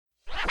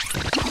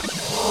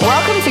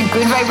Welcome to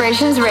Good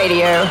Vibrations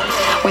Radio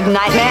with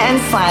Nightmare and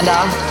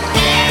Slander.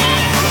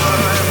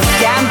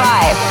 Stand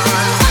by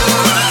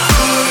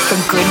for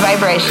Good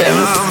Vibrations.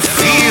 I'm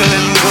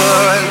feeling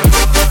good.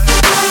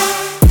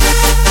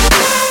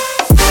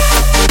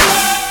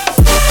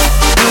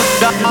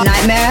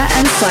 Nightmare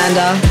and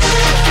Slander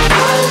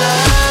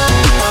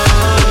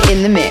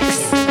in the mix.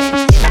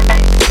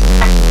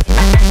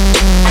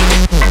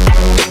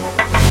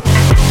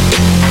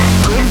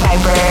 Good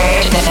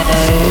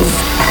Vibrations.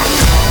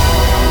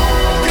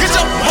 Get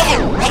your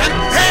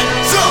motherfucking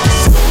hands up.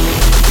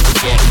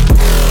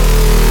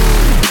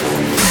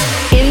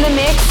 In the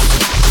mix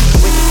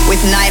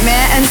with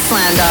Nightmare and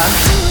Slander.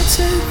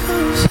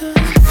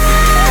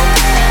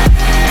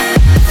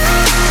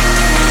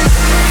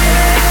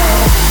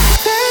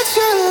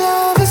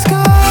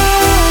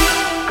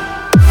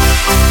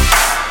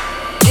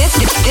 This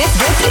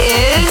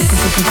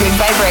is Good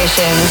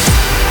Vibrations.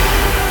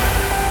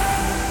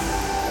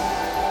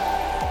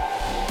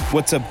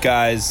 What's up,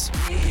 guys?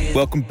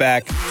 Welcome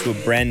back to a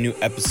brand new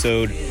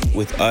episode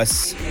with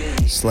us,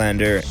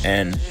 Slander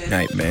and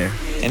Nightmare.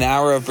 An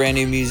hour of brand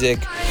new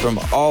music from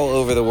all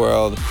over the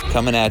world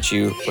coming at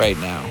you right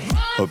now.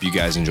 Hope you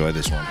guys enjoy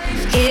this one.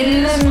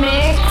 In the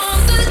mix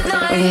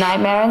with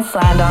Nightmare and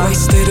Slander.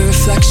 Wasted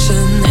reflection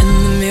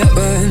in the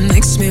mirror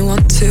makes me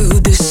want to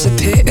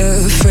disappear.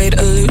 Afraid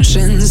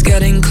illusions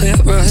getting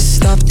clearer.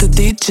 Stop the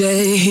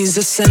DJ, he's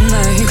a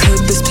sinner.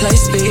 Could this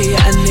place be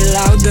any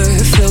louder?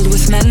 Filled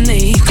with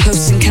many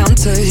close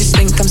encounters.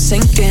 Think I'm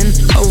sinking,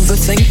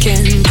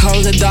 overthinking.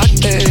 Call the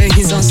doctor,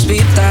 he's on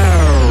speed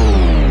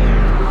dial.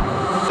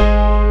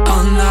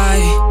 All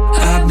night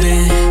I've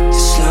been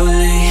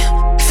slowly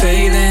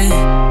fading.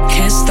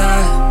 Can't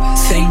stop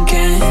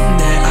thinking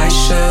that I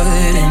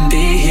shouldn't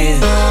be here.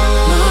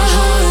 My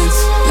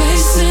heart's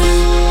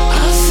racing,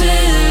 I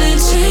feel it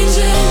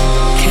changing.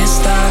 Can't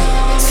stop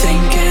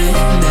thinking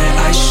that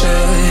I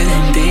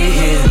shouldn't be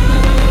here.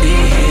 Be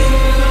here,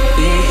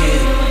 be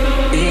here,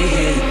 be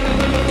here,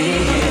 be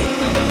here,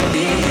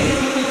 be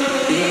here,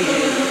 be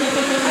here.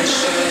 I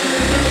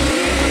shouldn't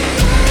be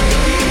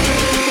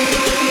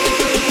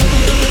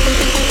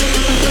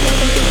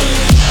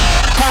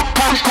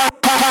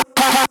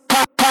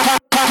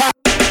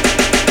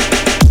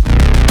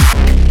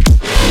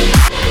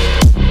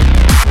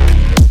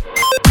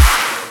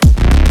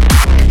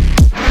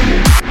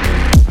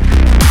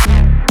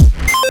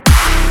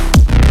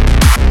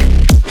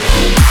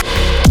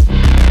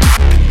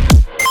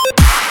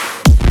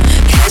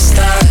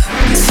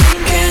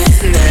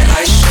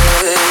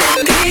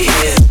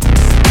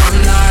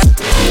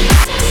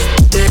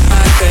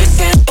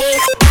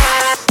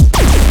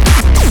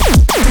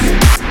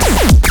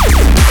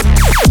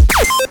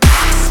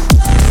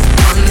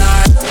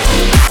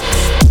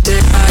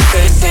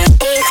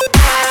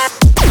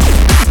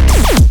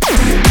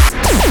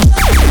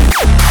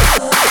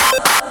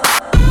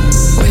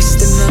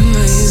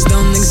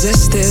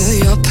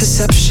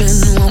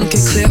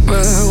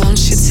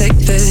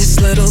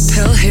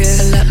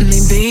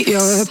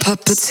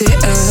puppeteer.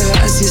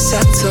 As you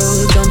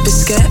settle, don't be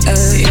scared.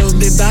 You'll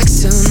be back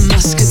soon,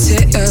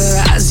 musketeer.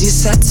 As you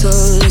settle,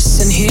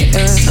 listen here.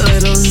 A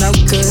little no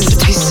good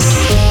piece of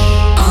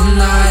all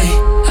night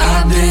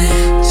I've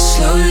been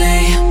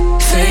slowly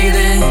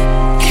fading.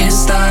 Can't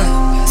stop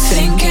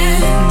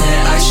thinking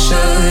that I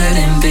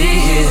shouldn't be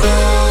here.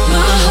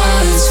 My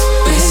heart's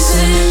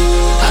racing,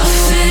 I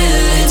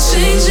feel it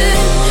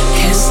changing.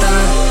 Can't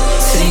stop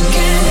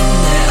thinking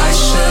that I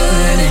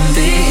shouldn't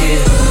be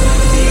here.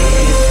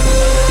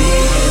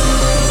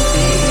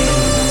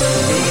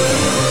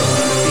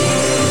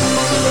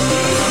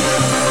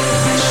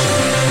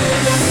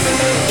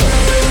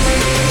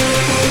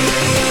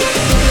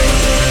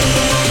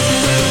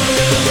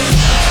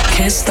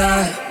 Can't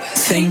stop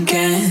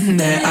thinking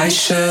that I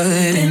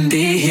shouldn't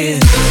be here.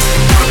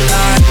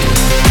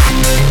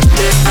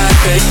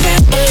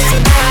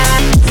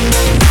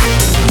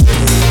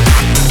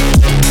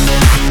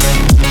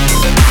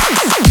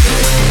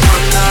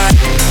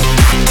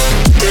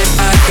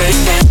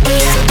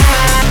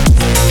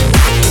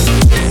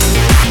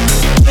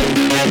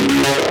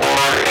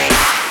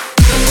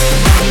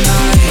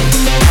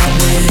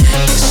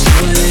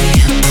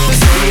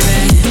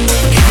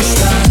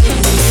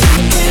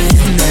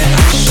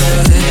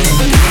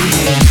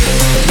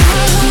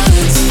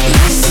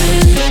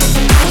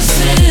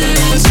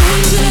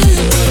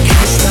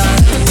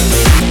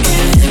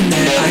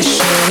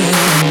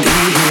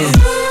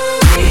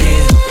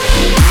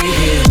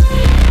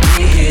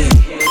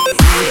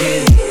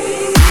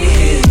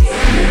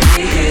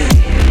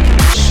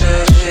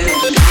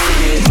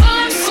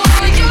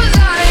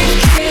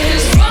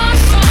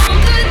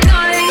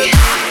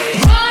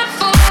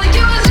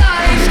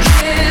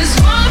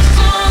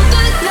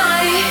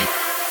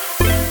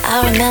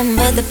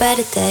 The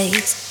better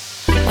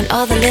days when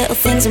all the little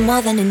things are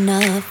more than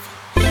enough.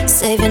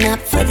 Saving up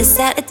for the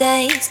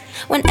Saturdays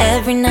when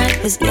every night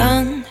was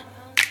young.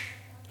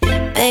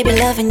 Baby,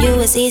 loving you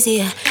was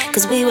easier.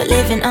 Cause we were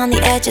living on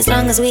the edge as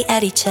long as we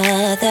had each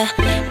other.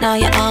 Now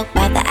you're all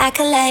about the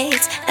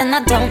accolades, and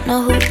I don't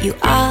know who you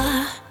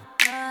are.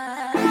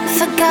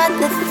 Forgot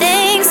the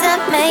things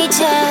that made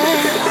you.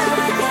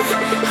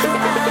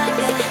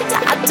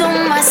 I do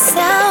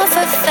myself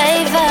a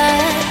favor.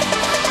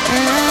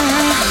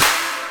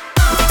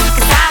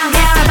 Cause I don't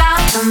care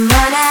about the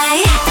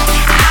money.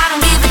 I don't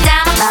give a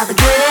damn about the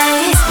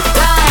grades.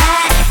 Go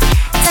ahead,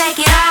 take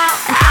it out,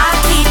 and I'll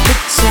keep the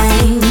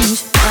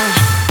change.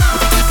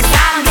 Cause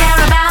I don't care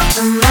about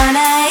the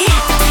money.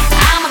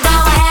 I'ma go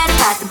ahead and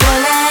bite the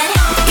bullet.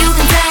 You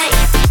can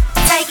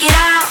take it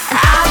out, and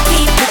I'll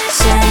keep the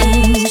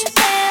change.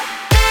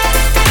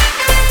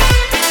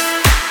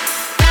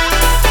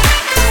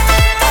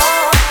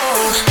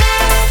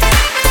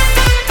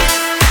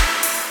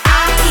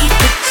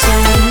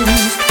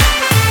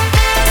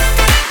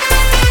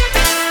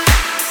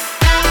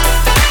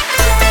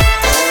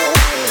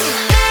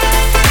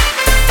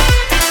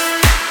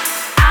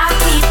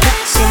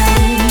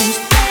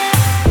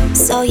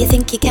 So you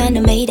think you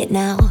kinda made it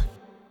now?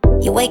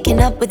 You're waking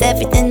up with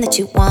everything that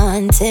you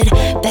wanted.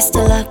 Best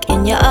of luck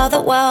in your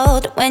other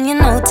world when you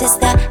notice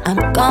that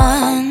I'm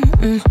gone.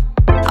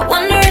 I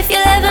wonder if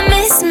you'll ever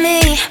miss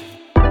me.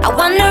 I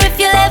wonder if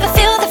you'll ever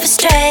feel the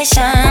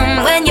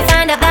frustration when you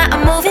find out that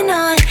I'm moving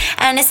on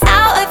and it's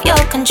out of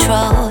your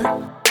control.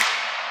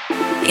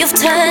 You've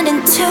turned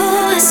into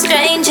a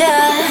stranger.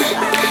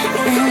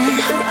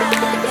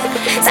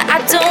 So I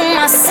do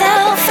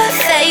myself a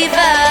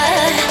favor.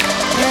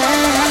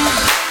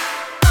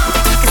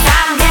 Cause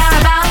I don't care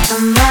about the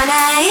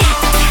money.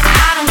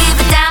 I don't give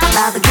a damn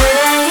about the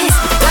grades.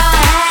 Go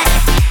ahead,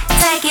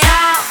 take it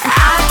out, and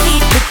I'll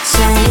keep the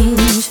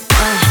change.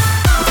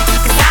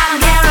 Cause I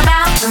don't care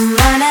about the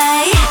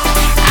money.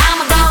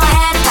 I'ma go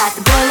ahead and bite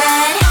the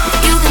bullet.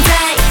 You can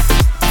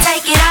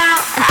take it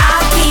out, and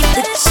I'll keep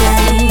the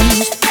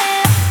change. I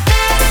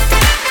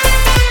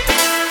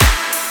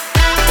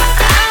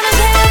don't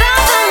care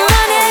about the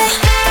money.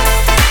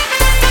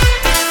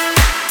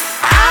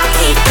 I'll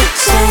keep the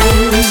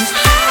change.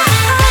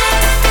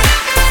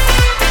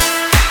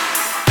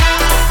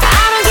 I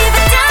don't give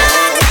a damn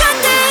about the good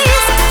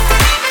days.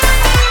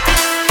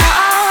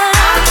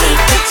 I'll keep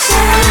the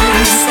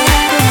change.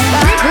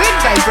 Good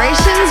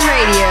Vibrations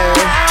Radio.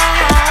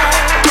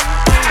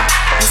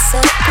 I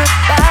said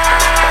goodbye.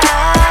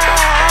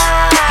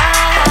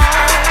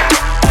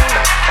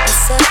 I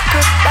said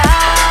goodbye.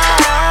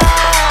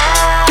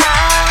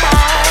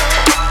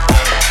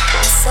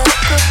 I said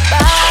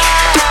goodbye.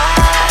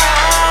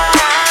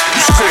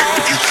 You sick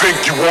if you think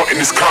you want in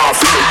this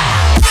conflict.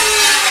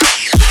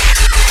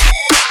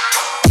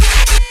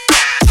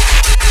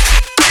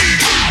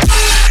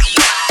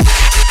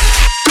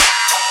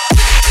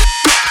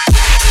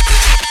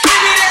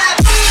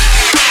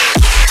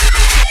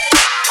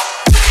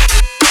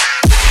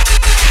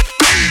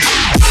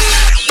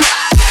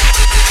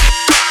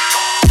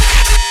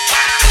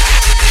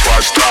 Try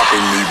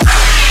stopping me.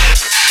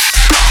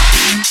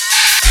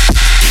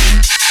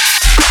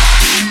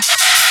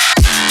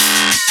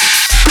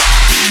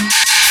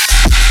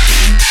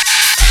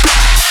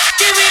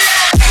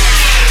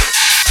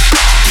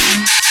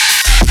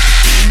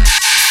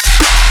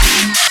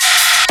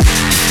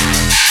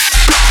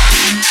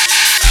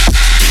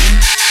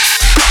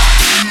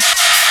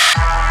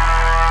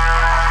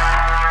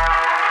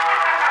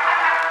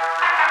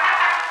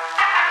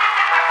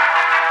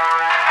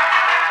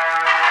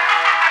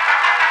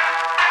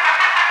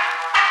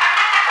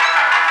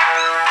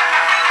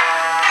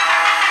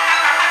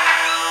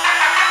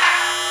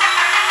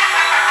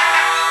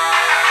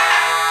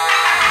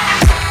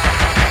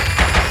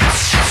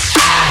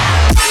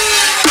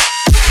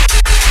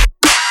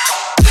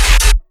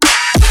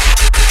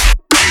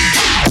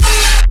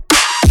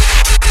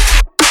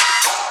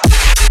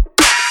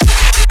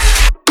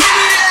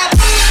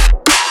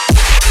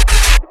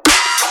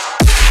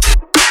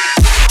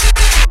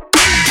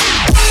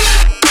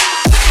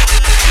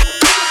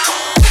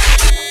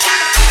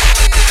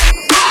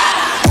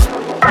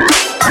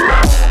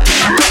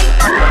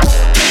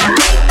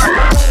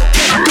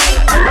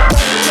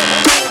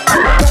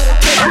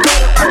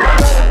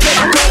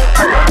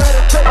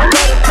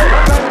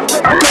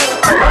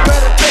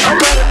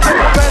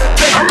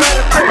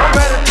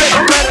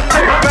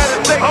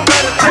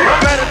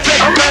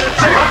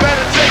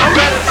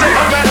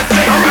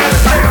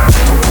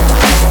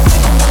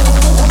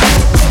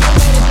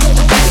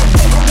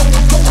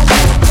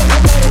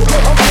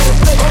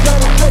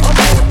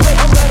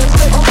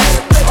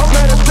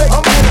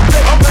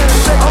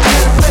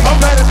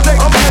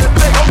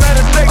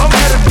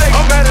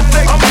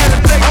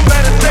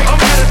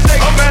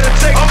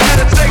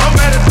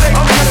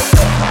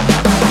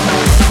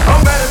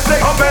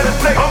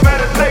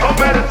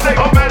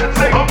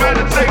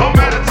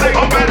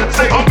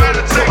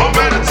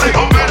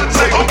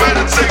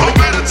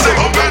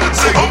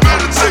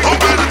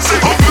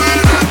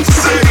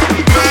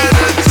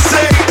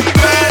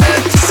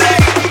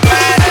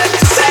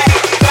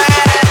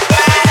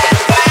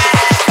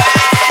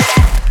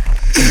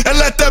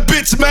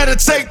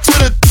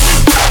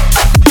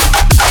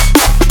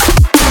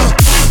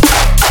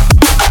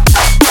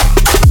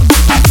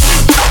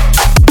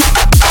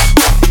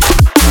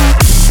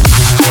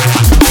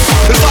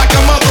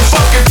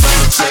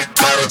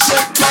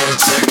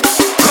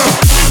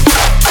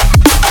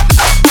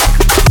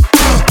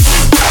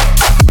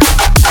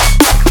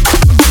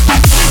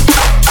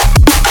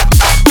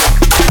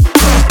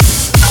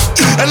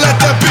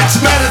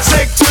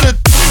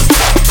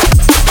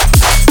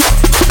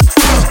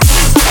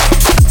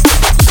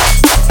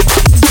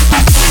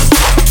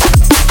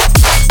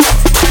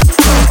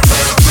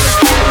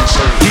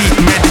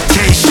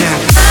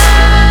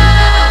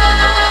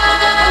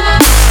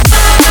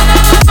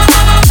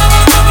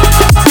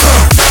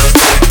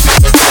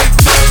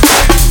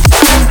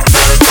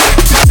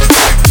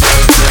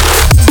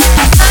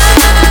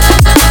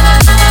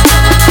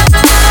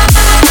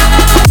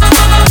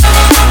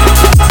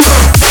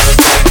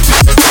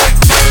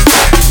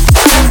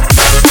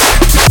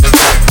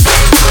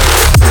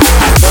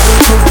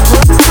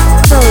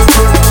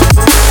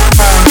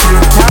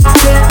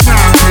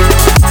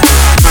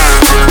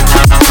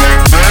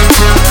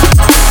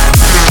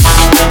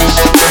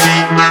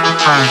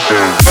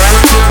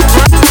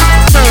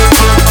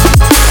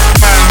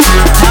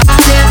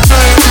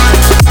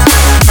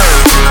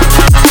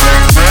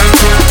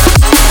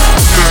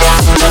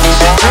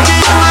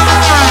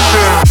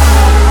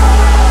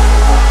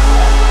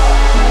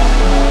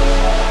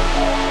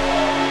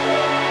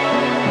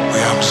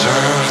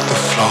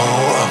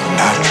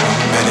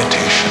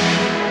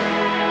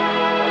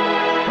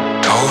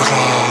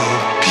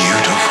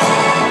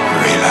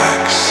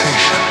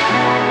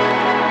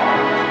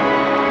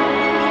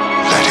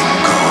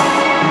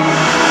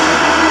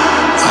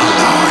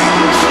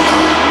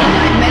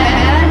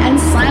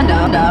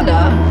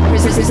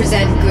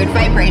 present Good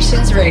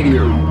Vibrations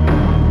Radio.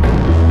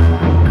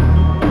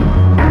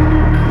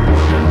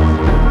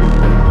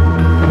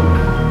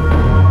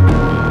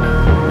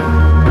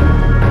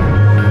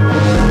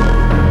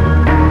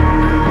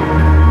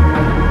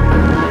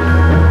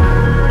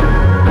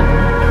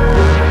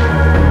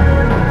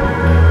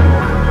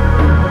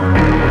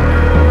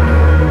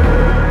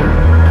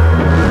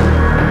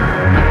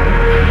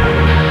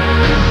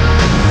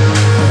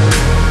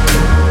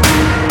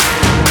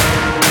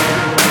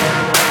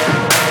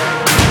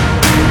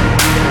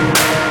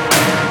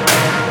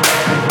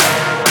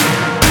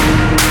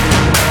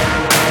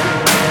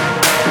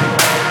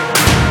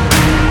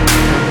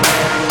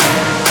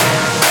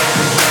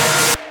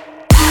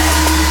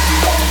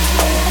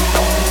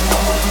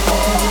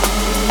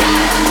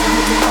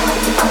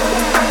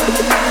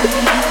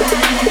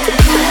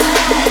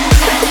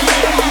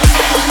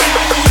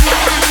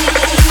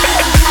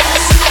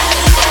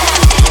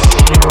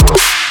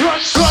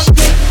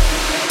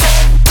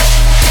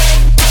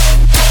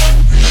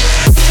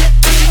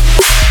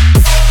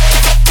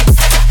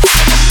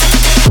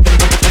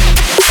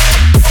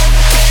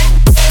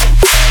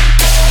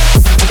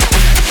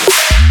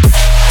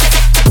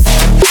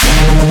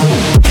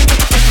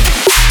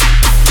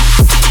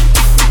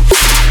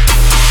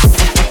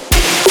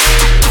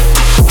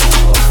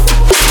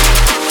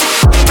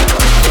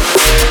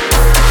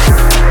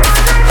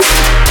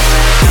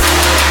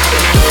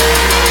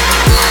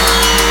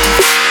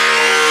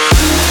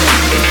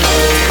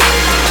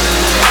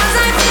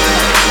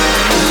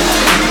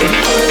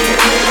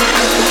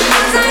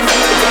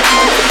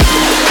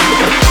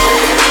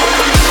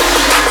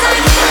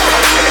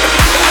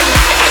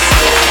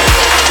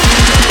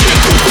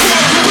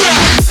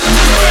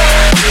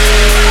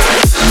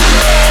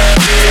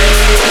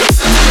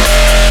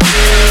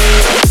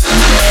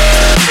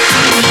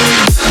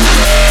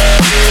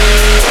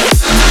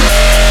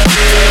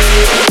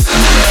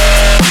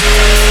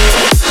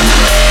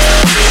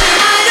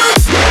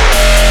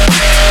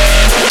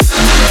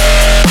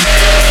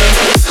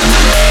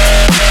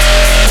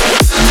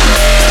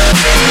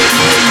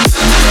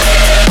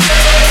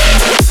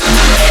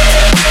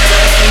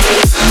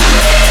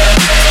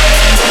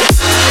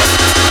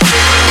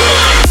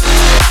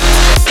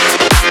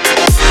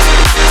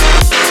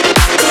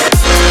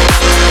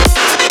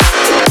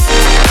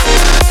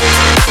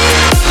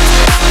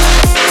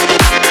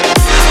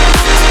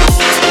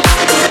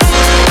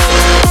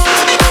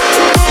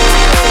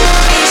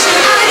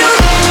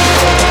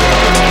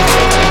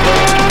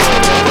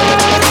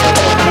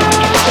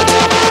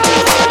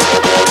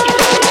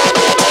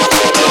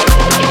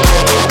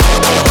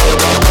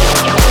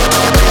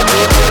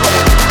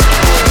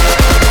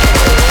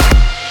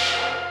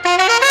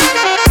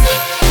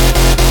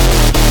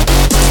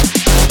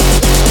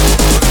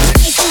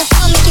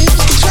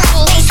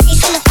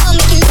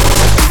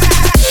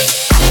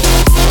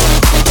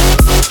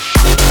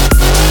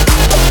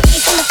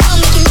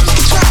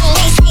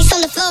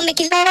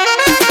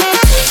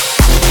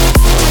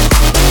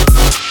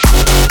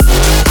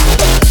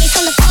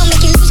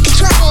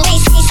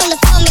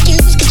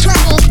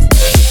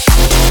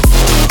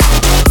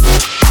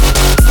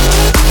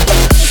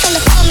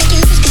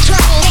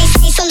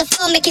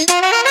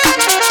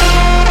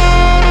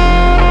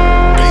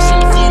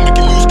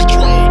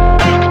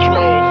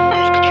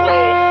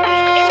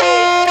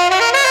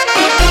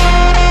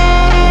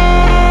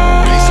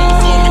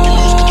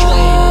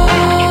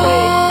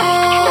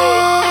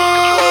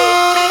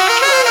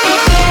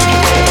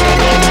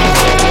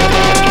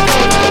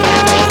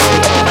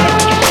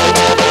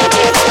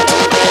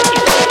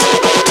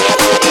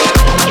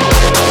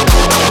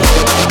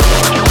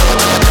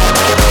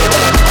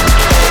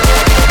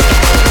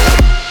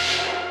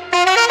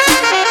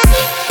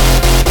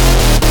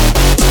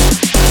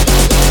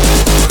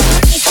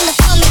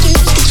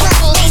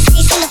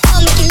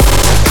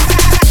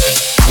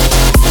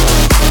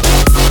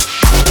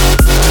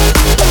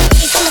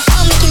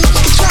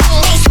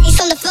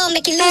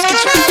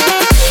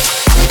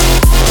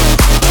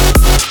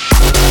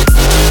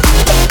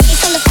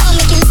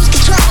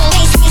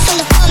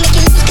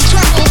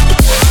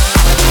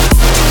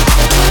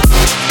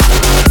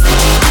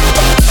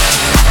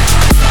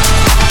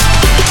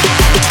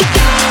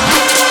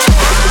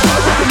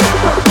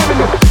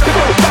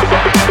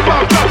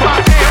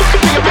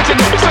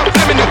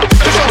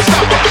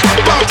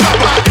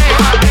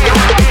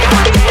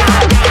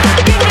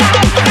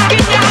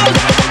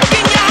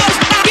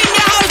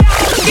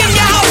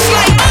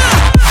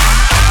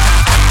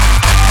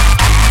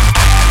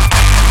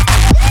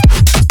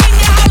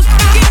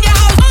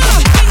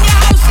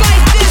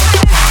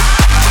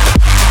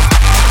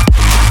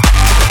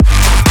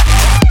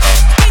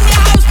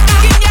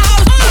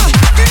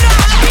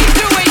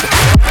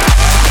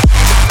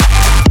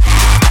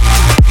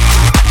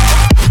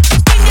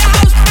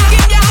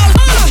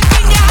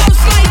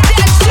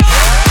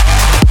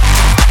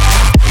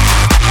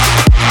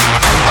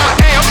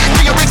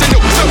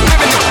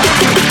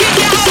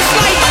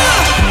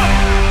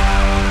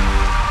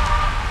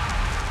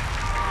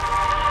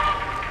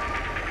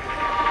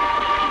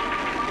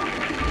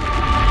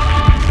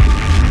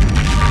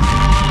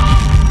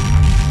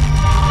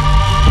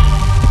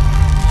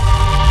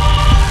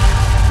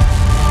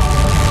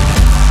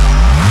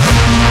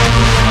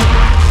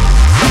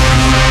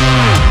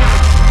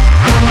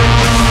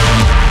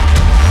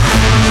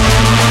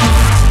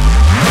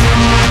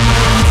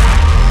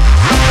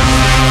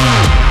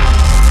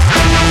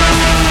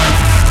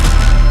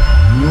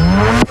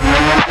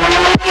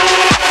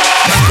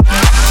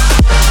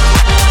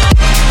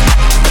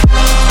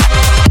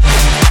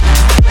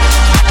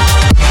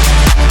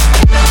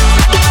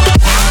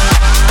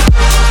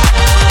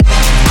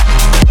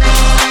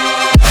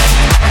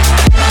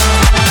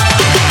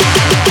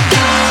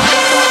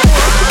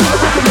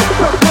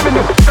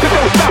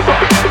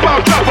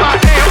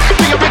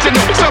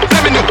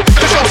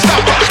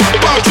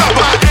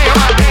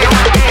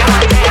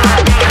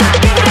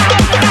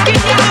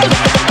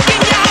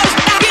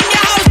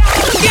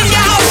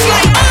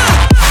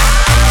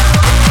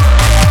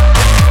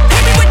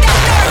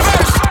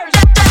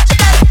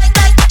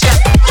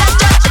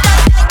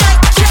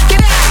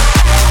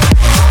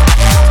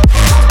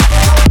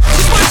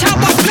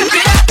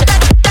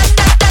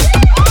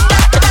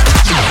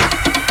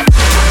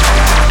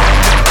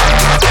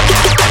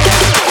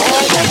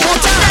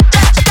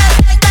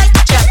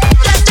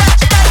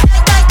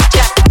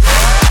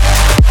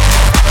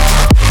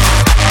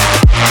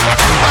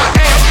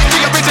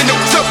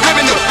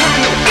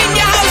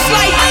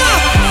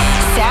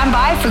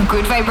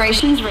 Good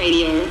Vibrations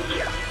Radio.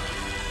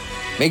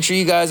 Make sure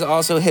you guys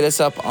also hit us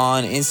up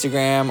on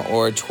Instagram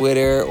or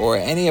Twitter or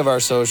any of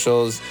our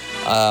socials.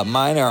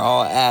 Mine are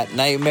all at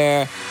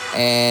Nightmare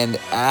and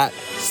at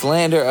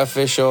Slander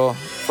Official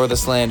for the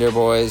Slander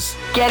Boys.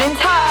 Get in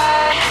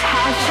touch.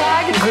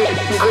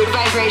 Hashtag Good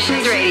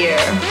Vibrations Radio.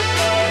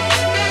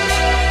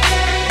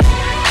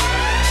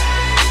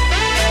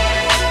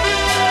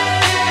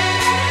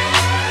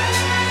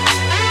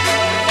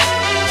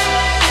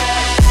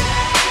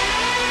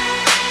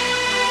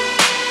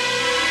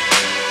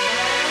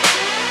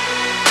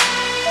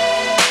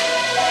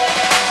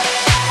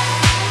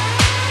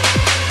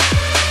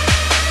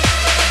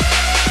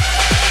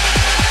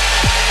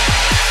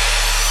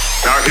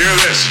 Hear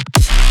this.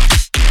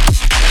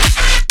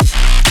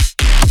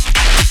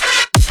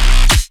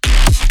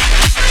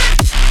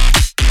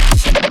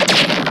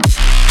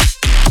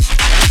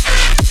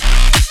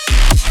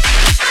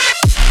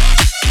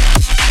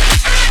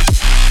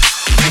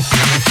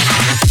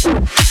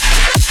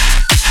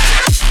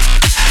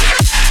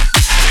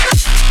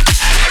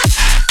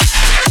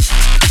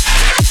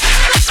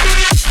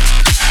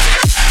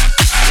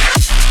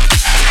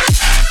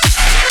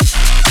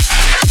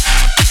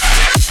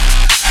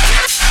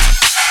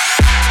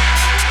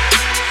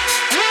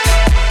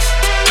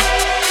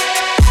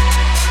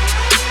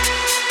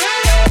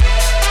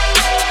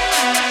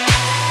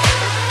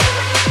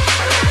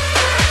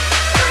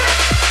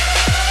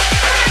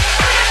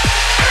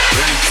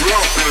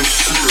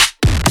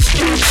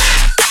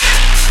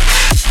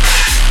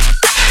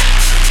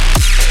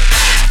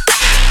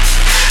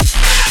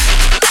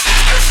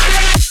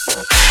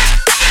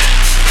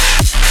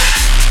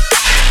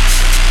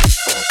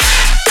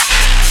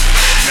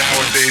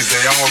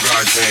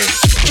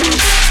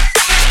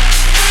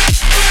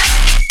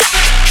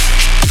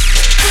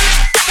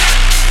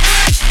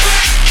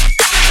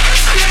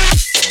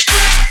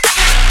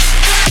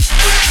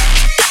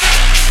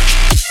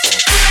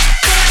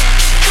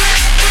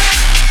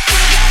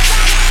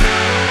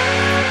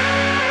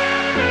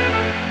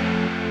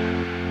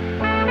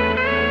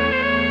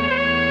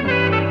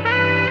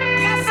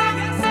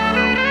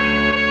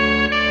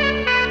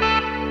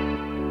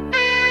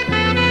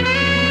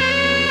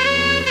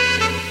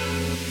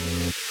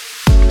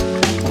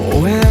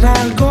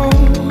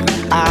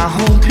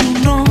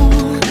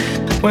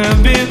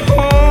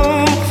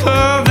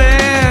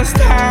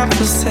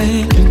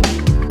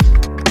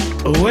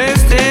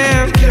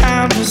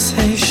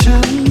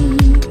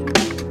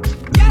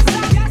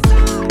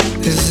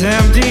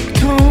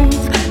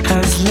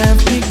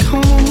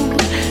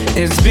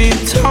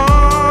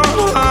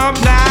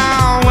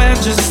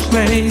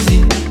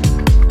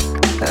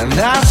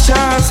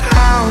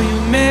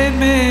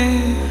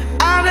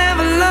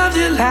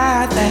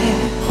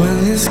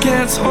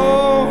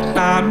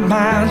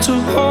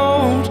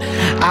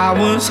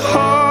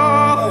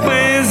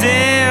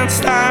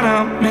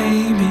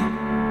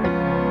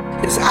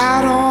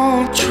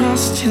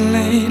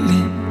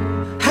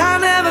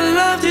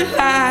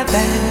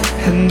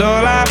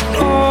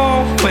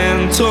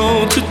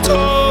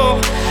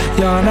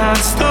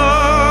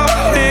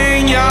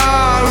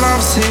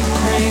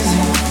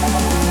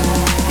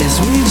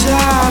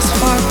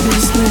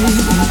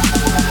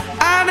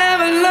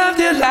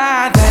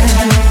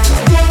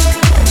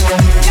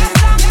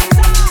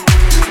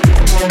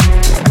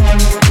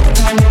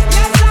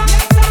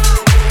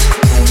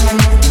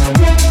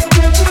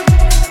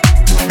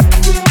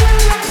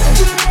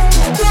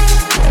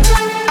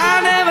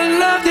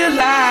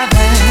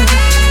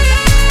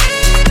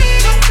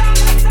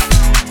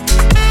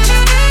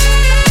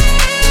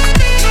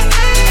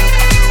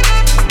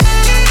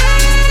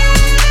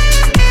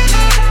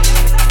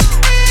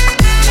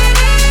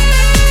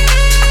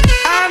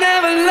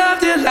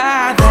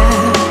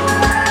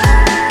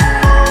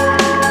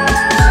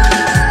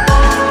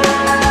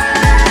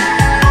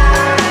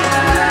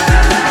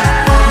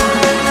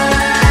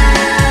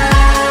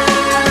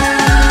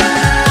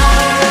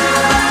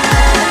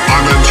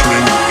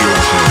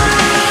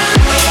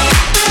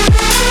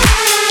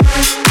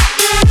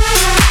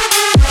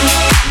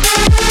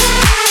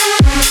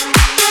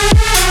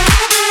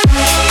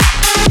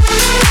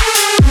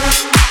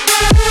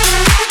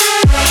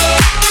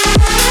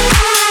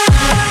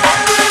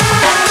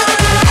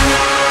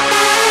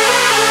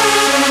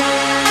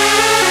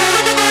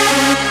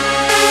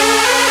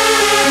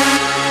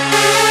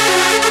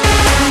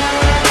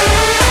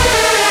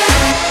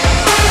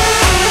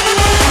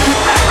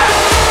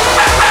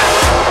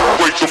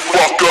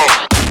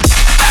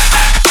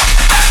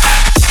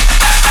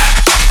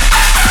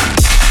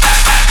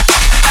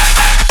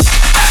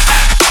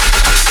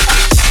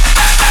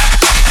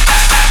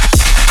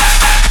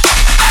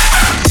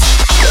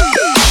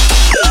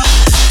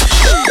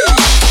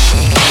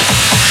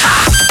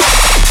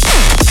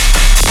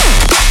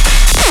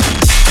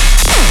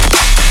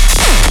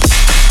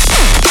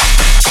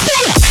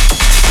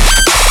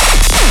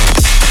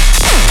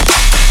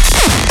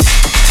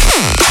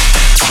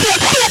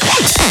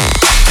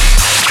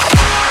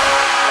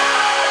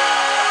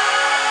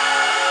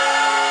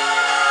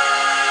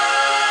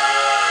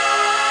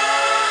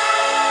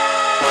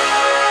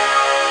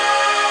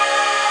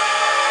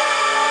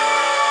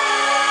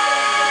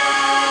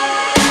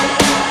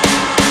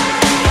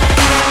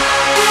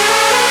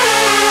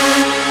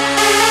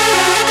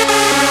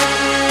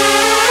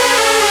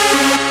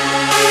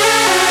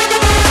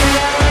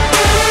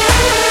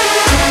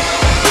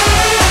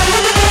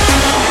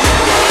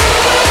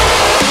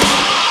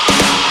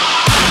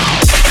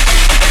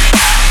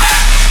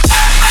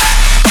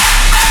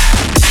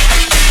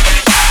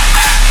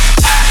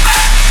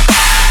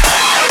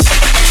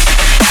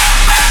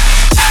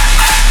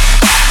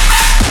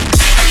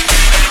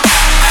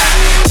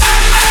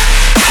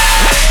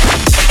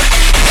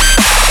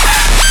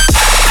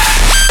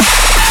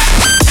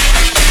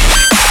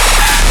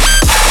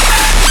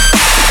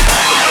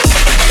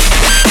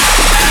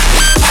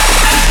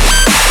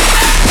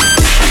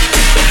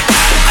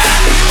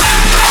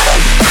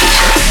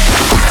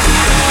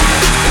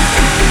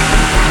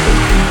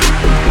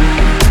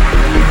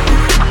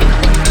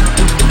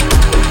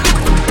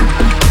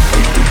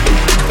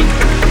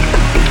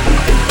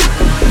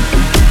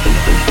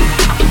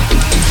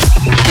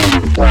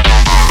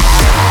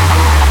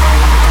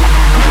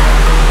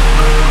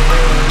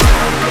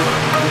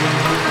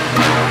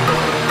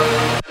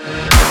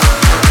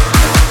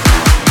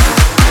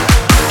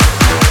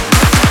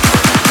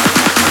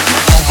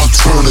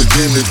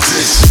 in the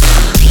dish.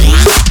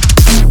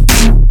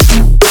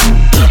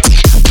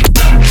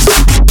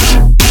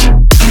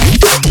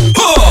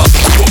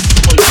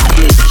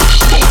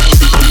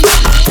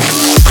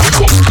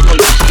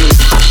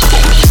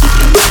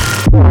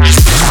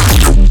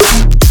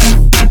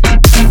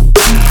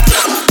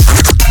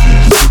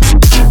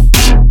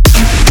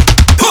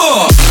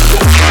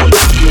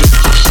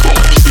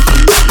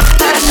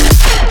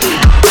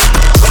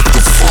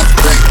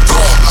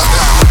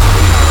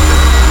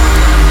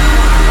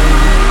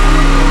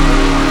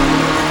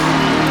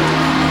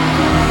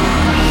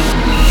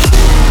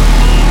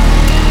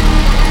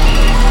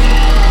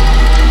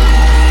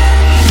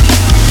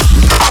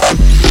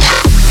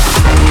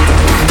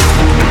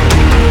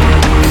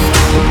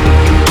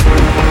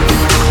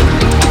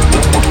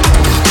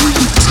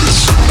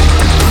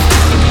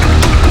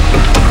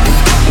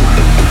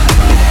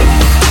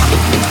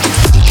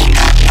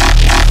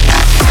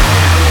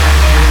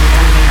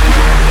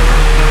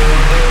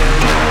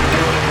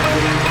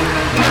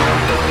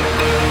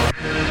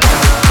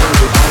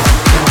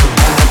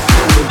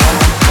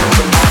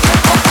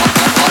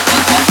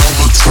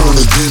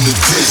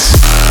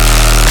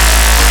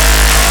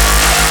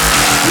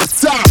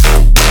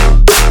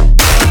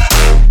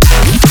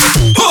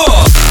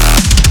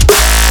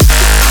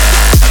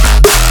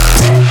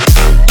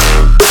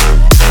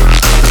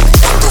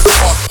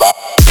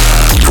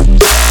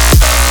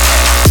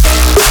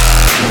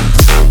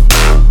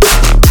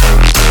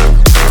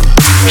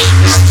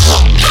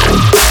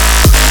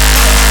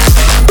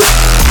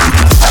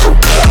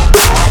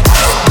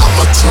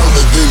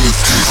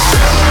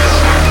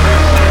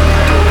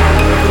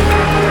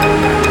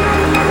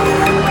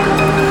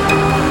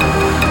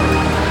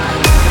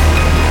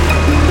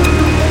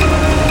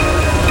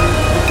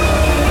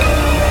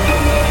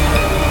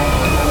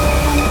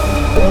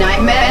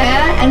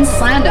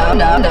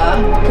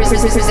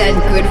 Present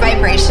Good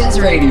Vibrations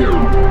Radio.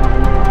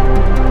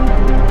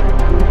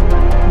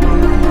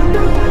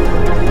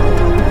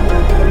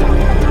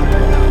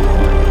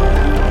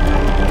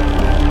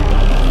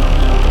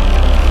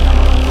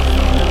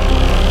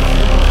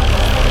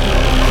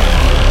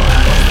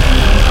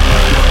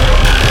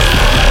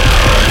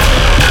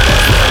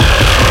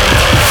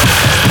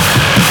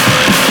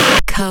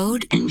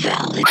 Code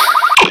invalid.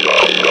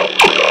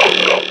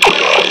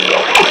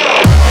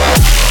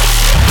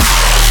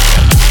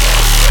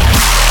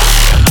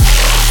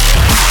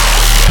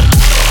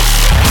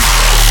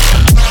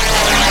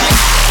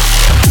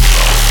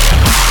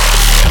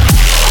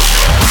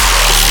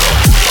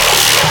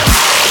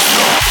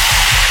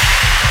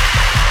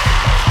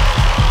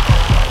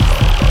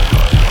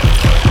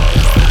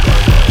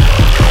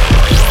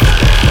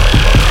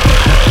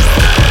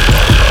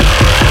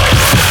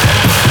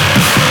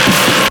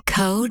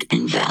 Code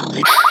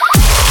invalid.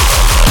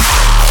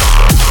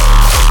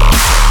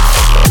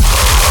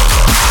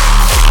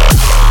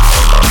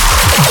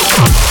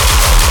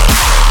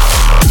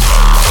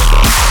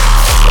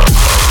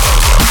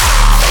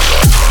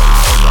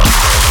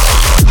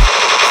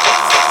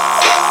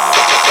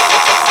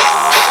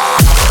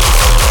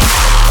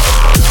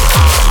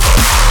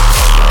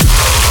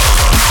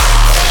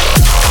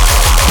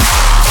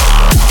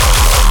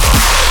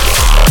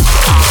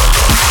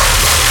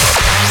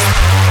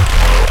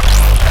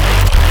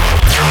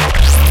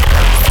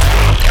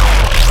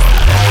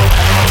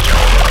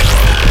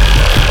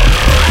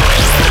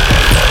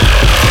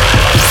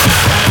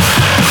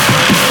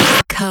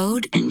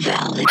 Code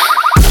invalid.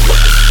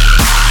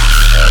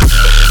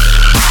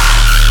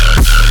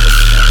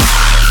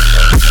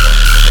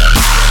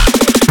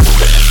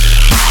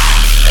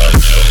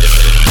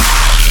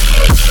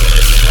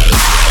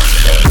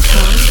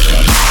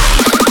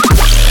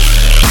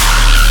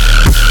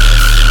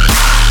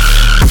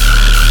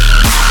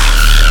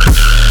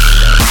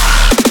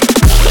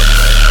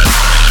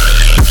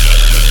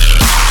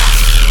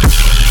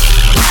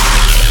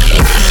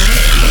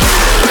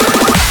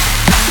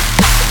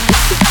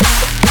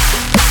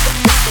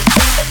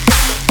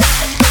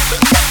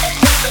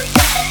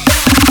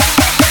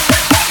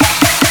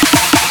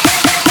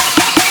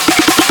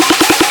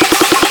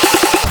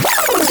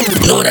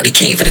 Lord, I be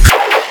king for the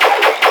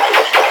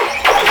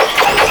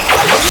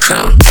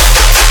crown.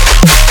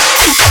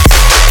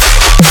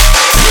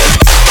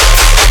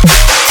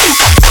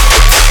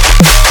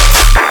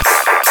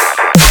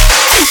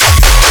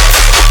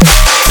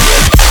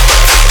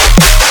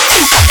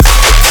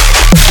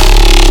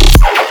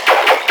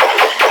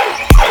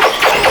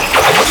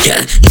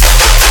 Yeah.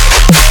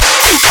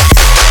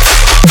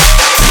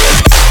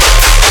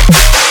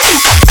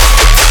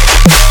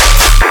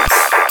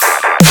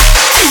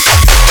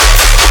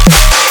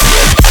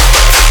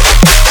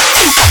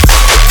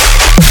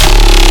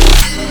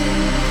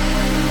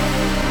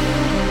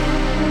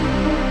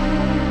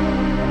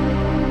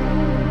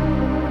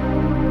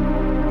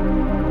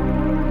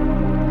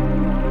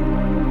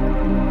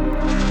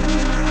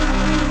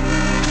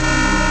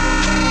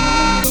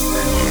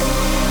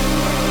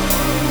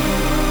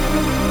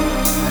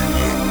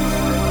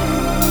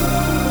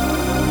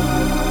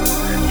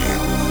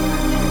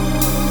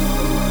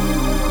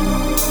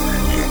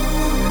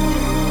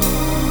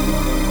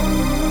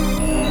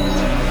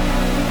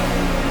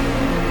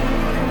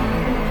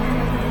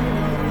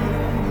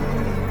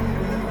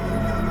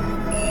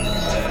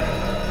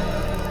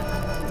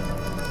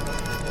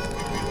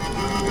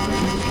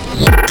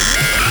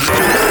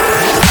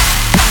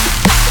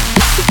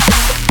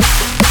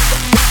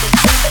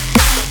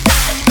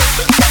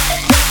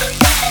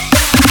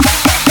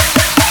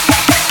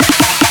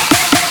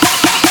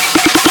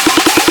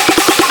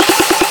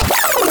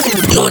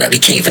 I be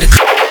king for the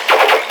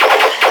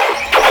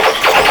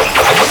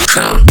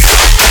crown.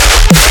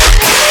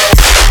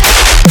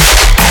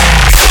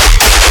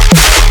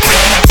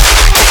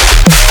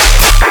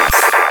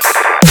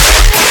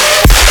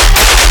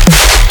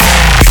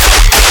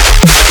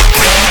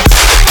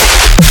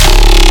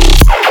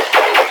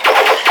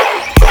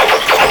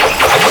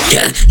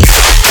 Yeah.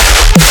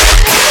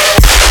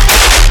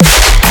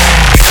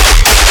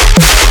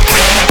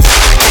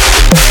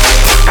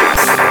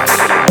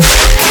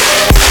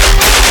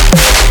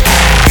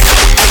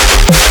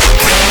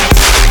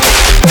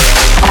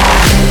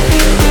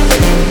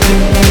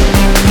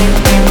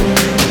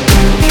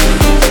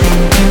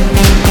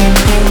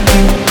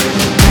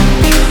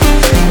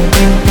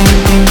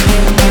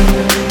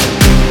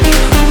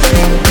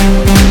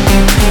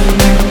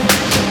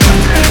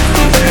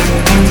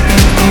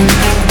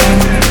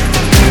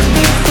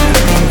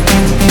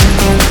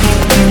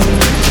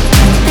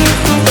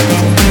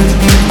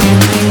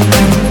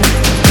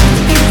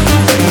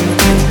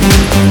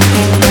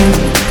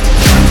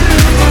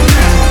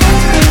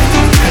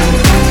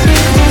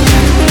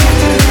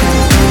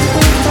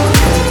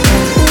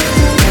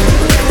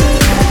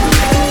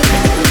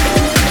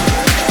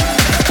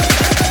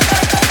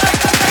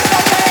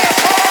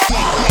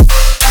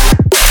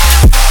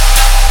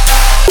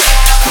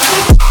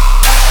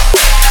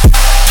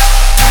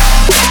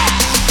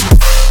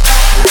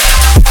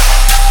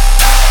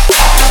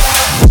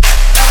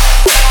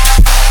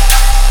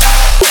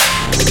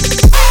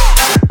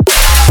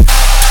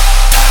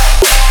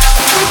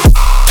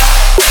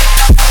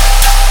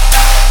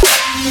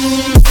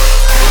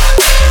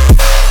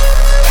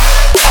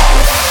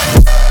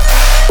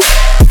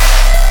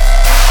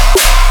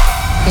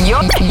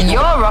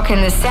 You're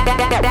rocking the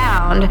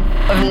sound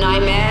of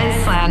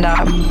Nightmare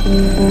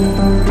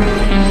Slander.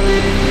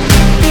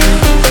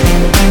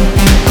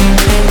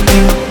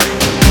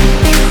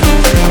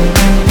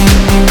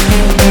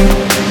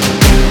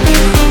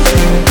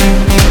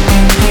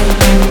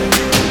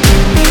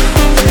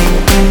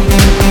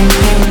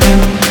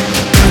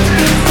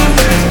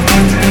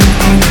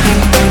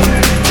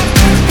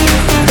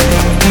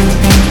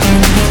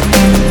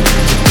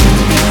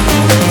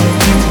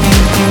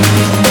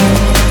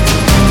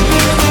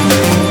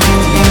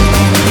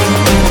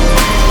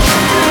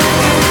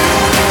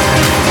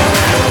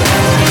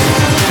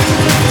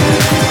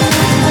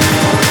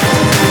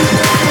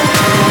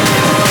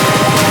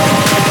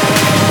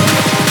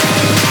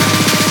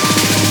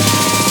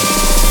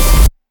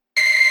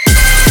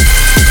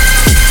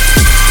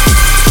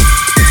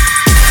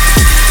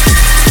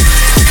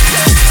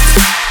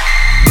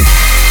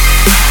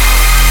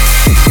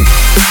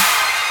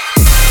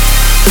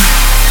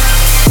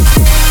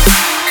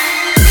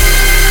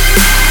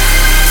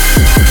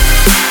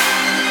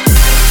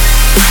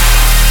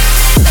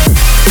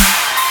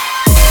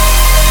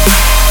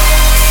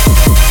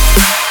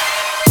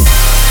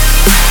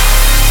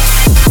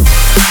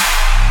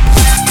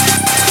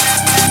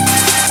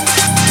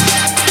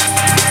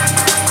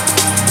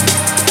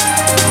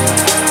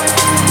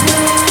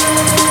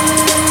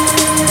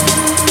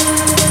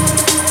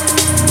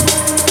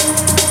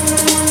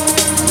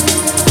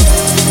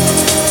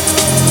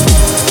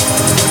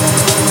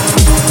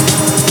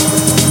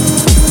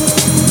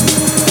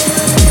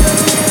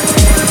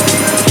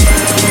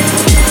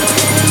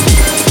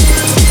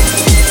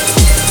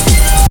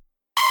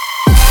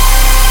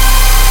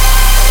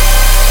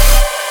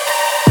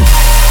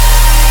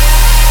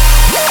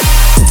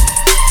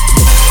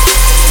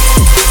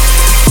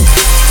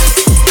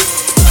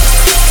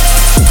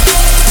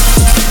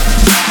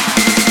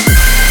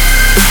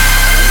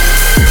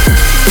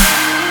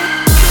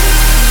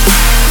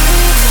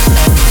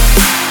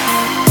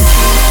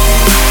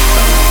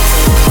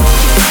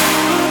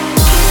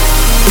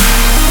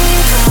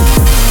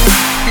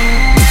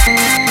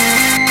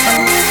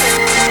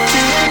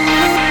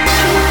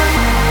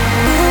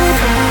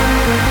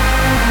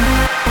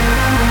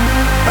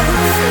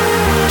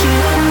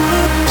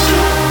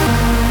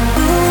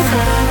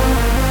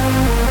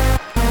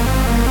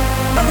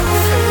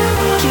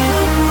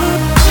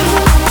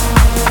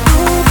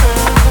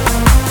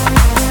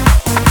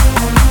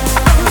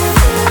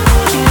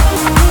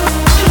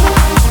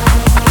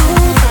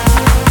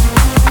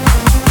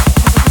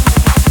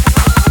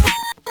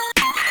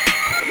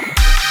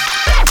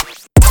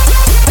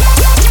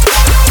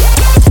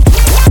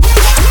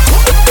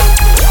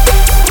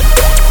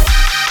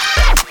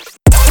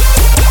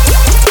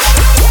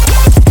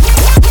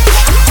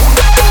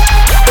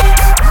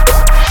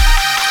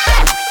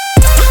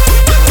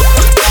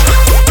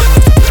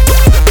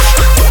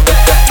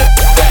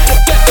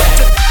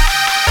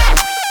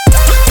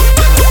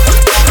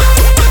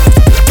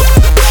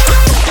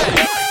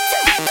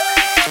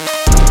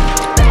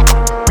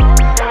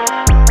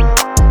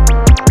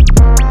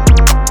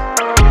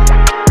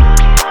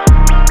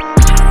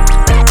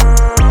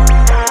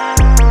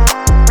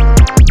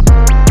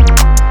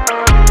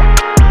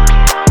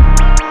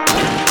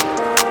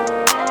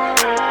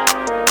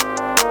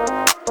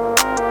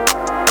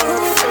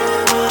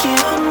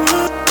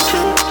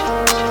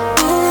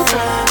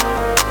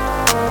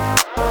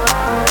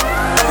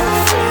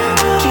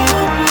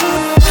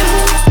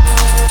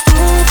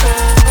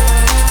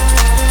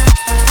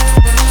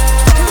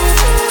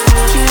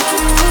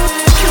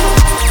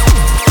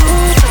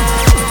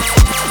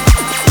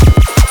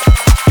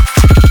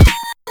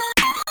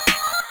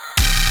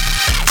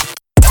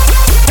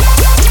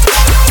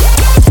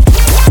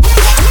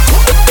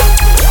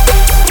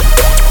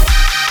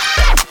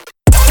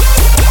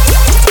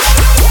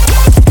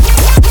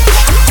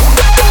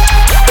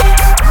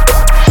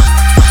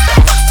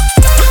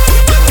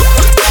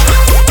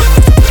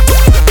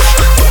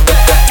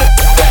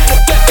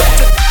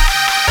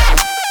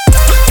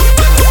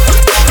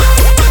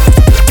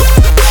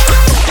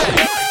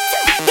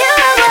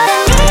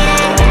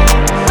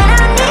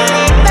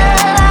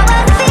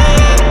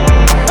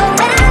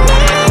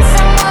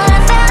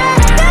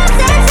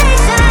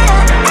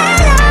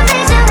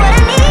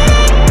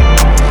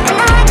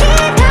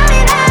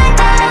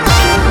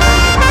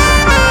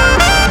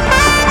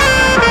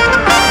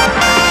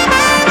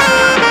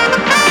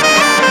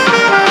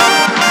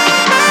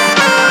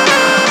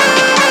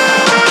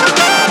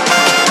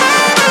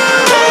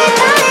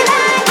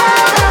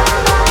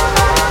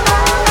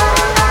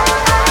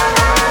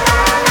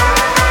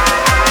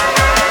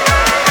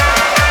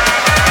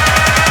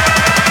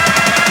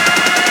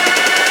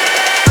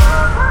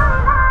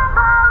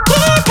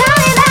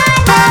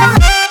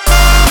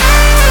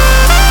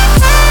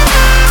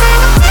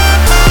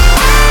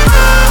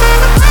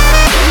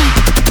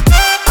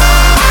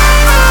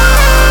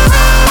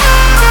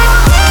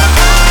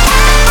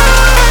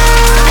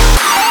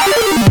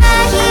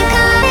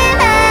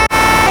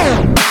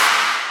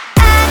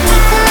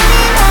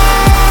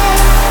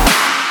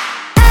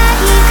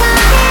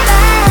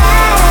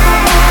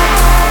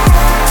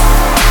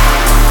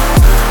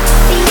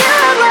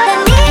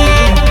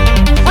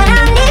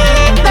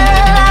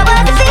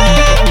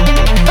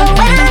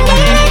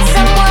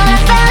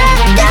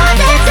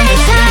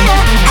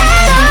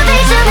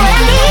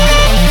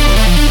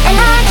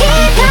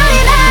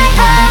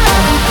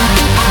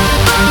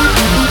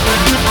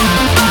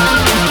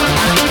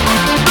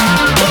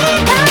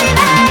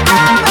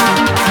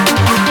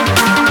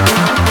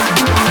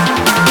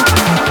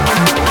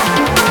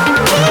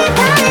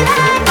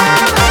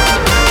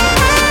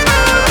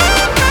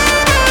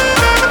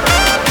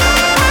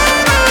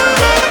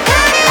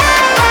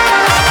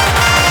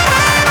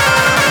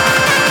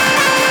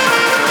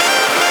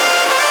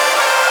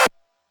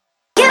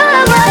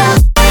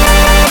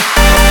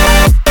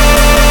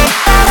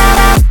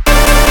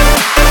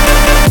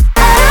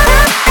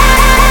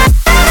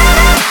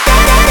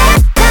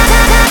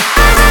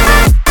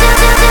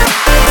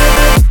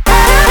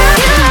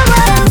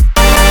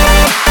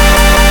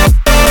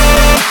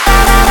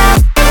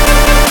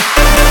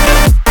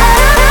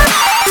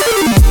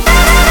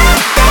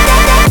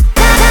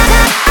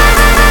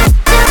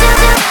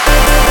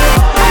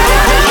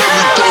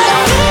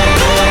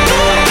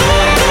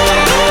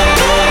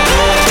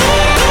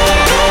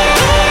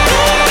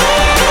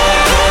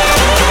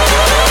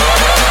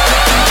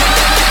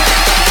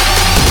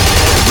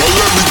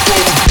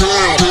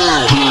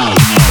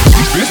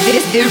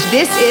 This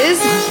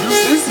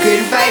is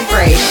Good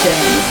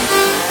Vibrations.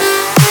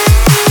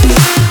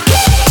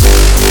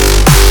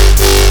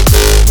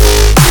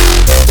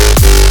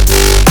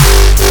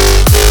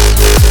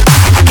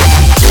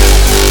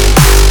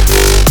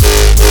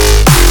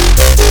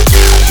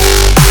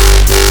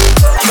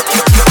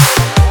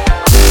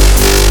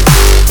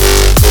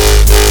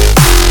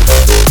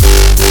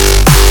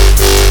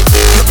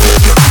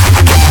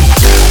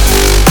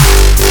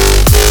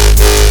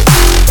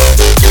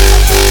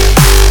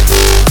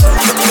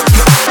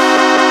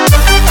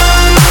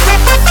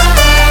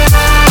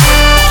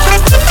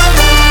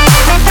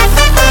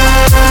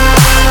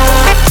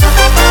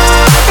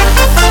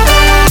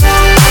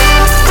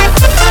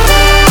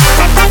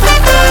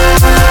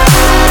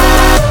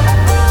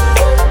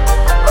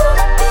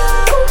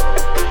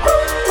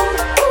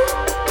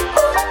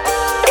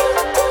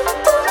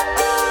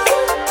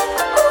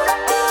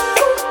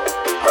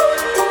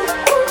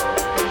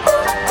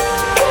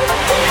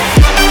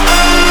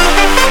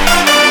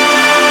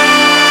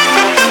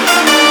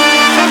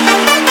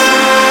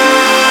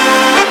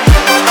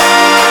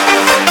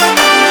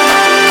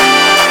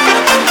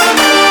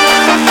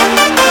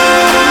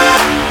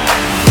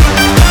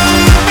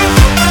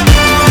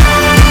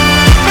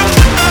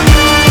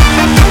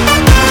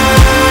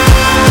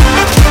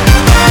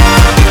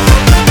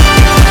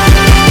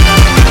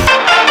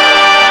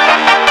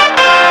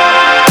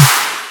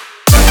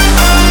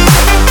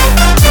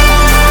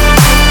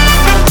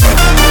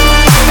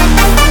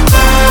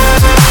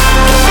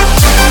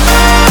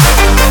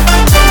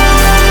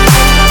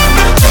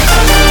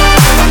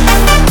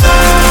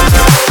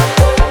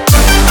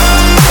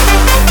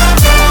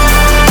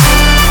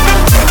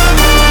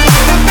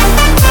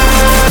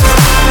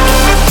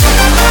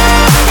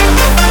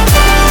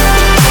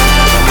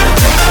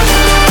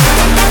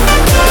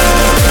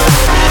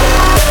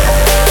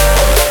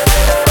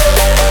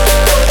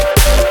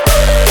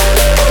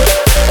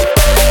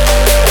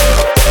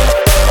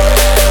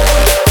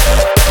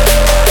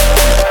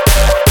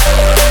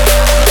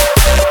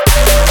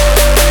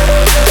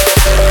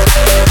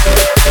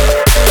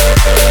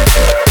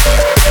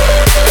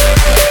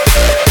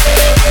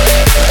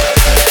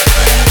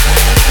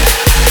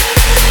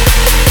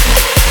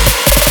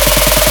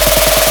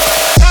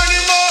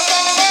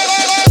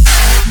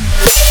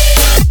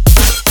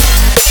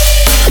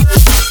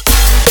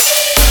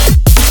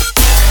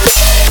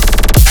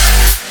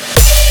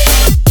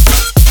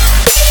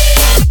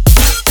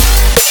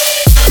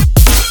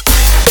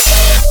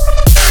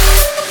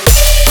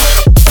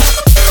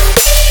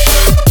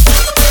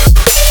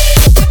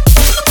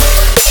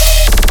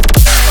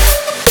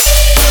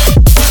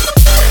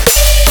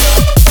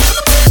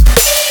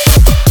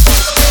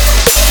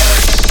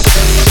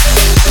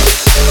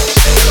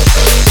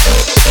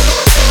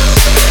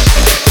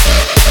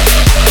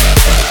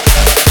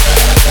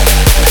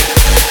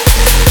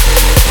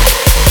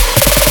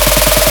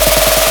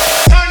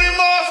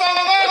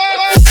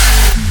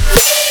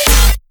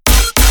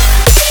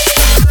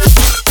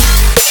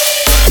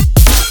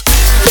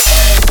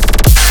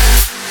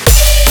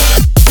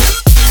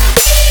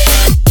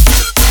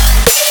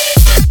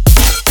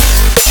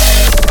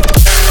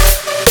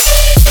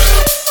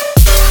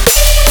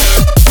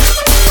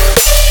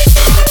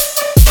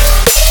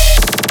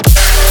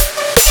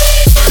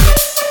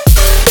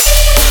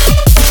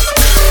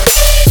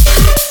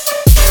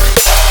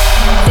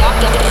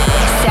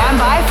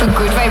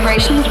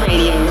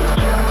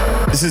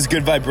 This is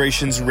Good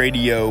Vibrations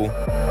Radio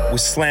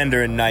with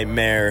Slander and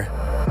Nightmare.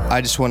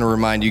 I just want to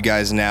remind you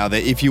guys now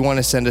that if you want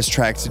to send us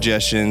track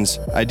suggestions,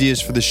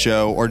 ideas for the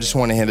show, or just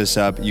want to hit us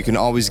up, you can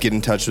always get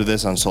in touch with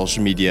us on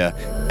social media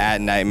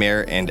at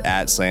Nightmare and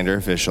at Slander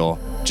Official.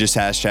 Just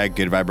hashtag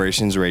Good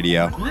Vibrations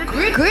Radio.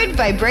 Good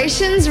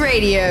Vibrations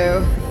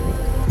Radio.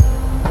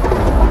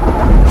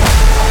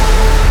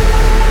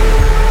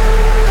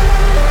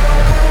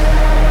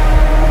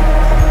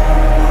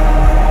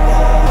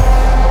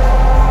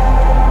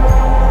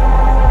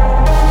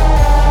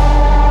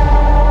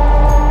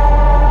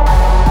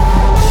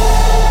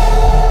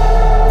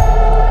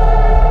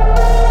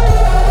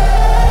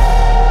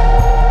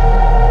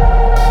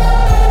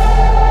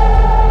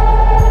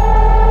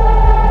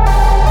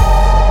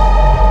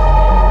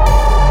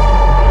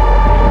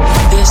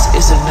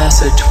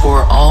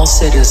 For all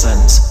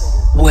citizens,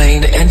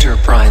 Wayne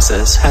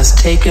Enterprises has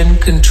taken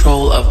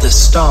control of the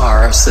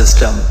star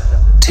system.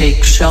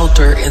 Take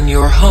shelter in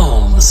your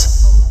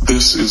homes.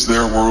 This is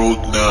their world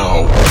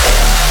now.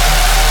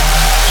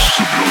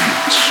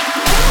 Civilians.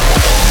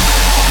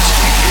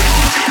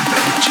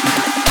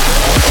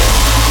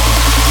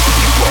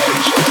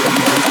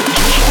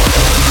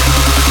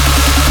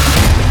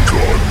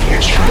 God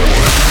bless you.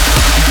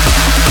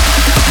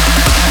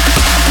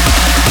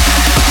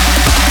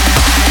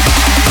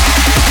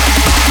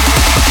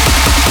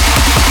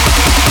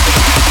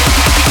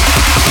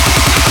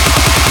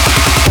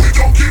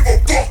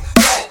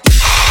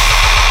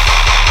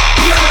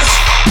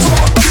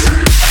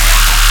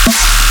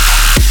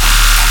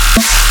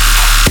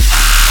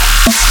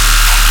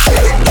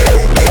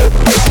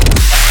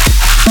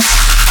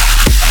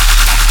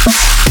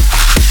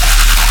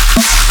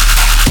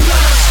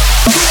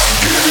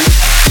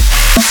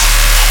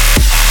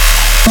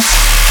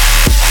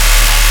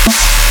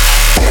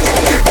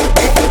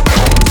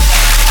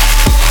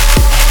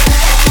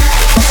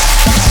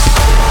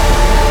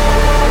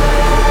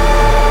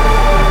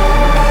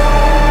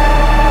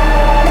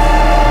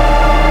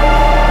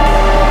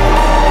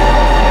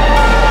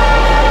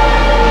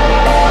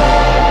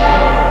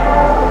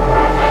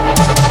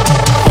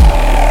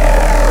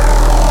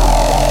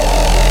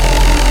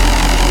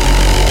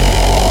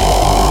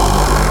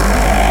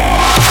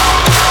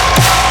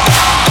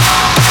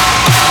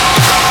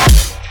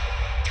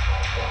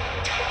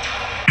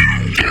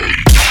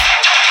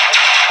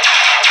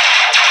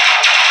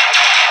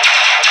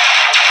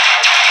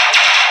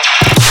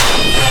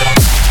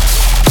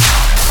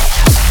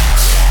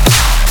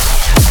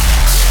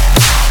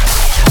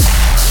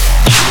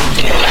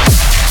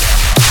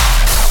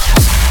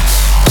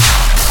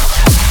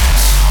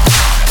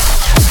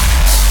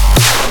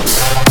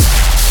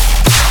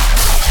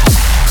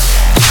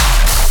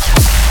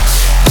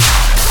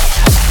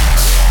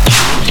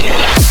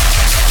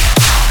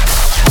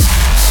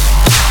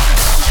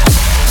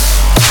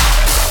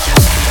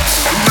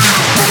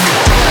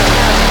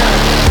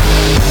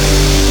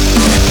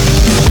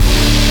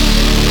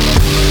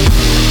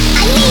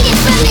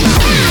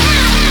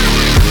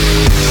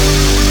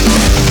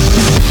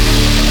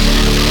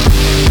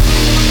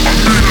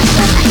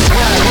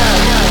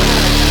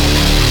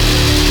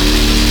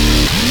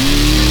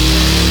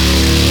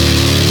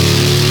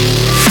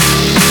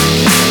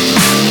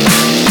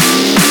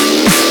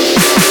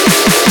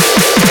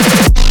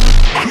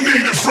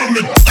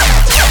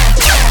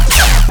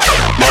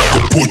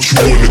 put you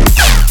on the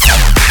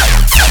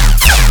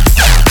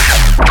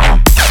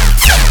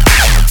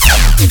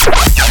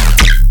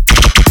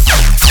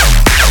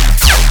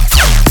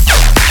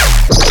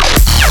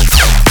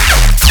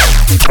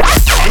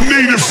I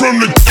need it from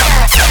the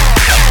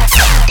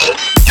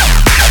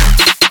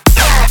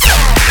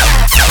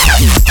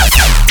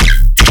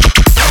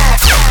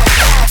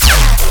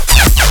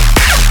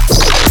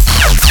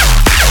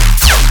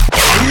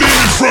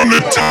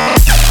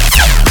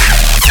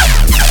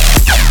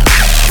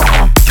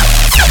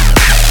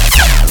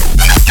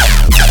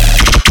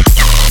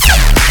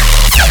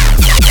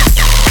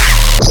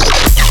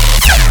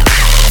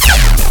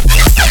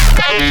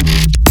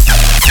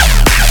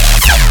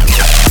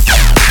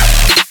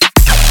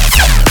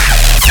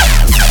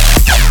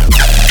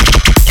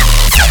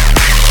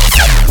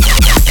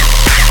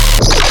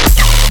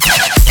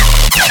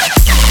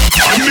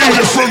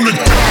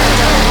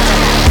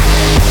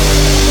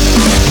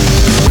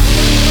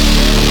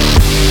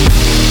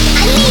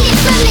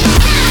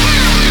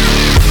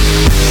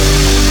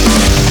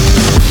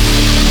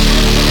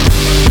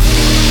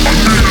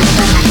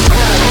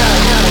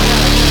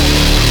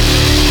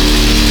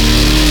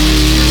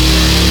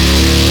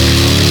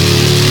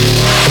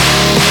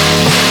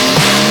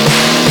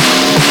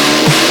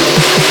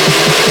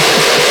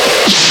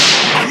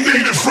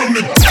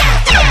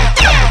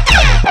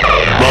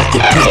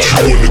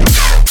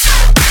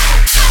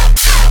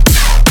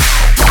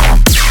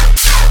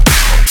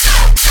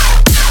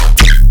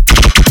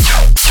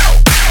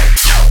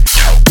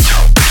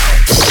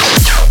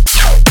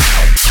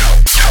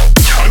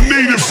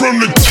from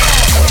the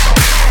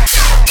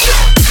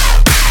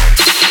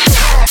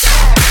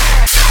top.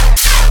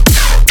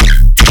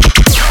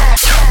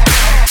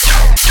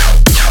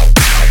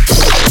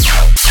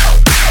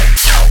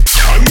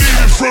 I need it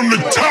from the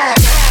top.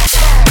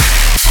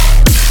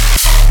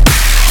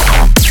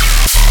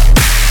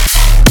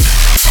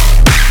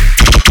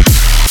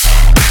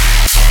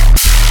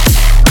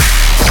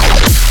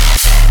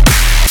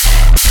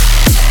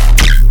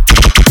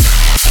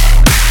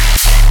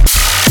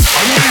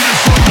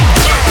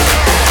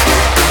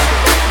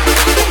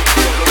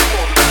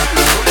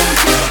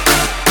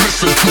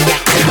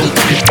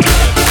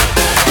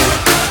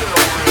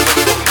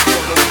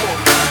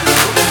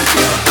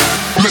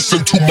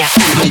 Listen to my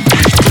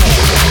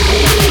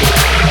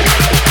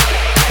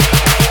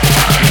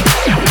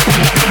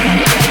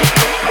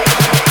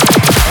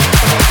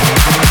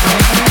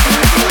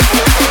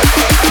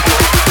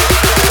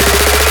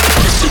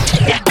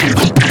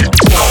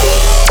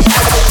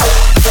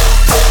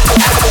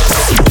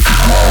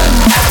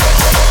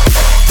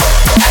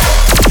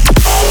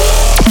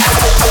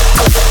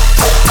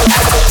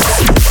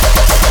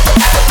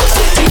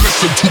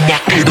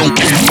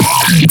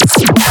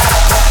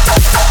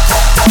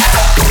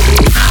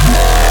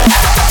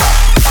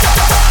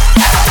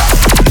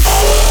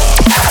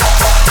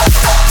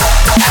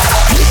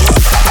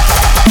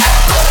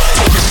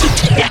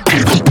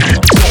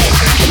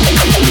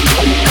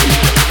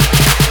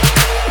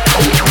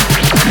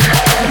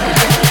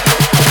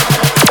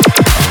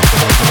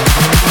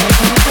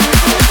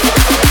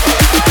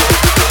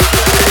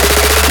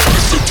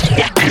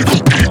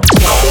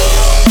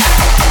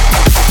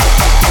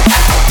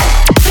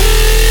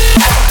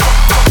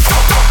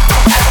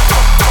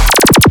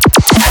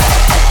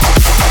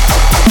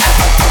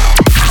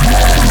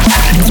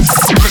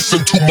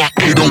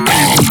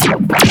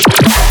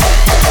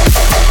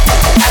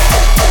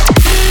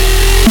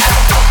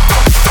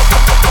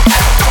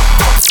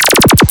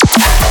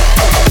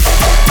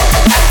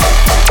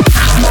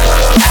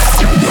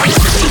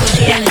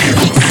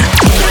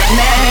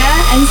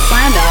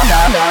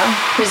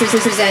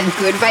present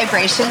Good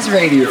Vibrations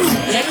Radio.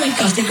 Then we've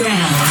got the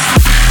ground.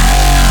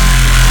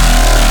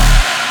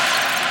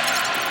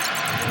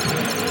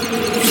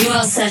 You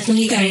are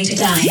certainly going to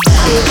die.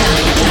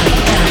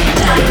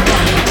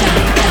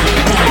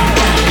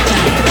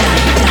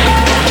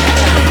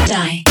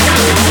 Die.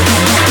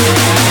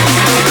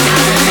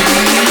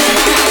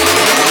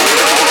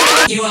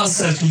 You are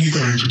certainly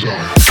going to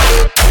die.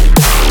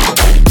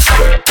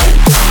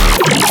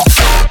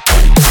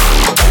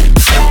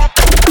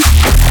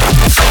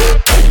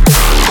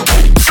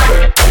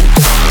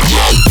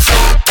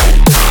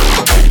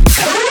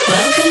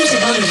 Welcome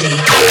to Odyssey.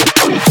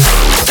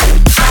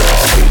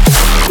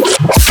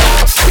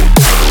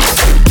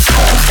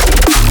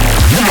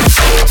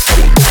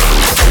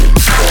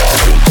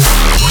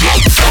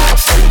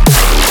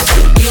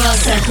 You are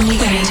certainly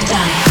going to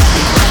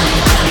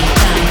die.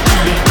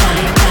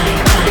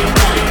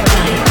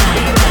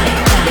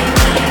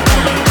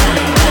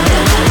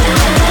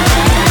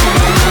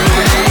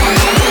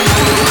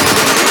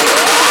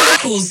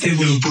 Cause they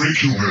will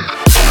break your neck.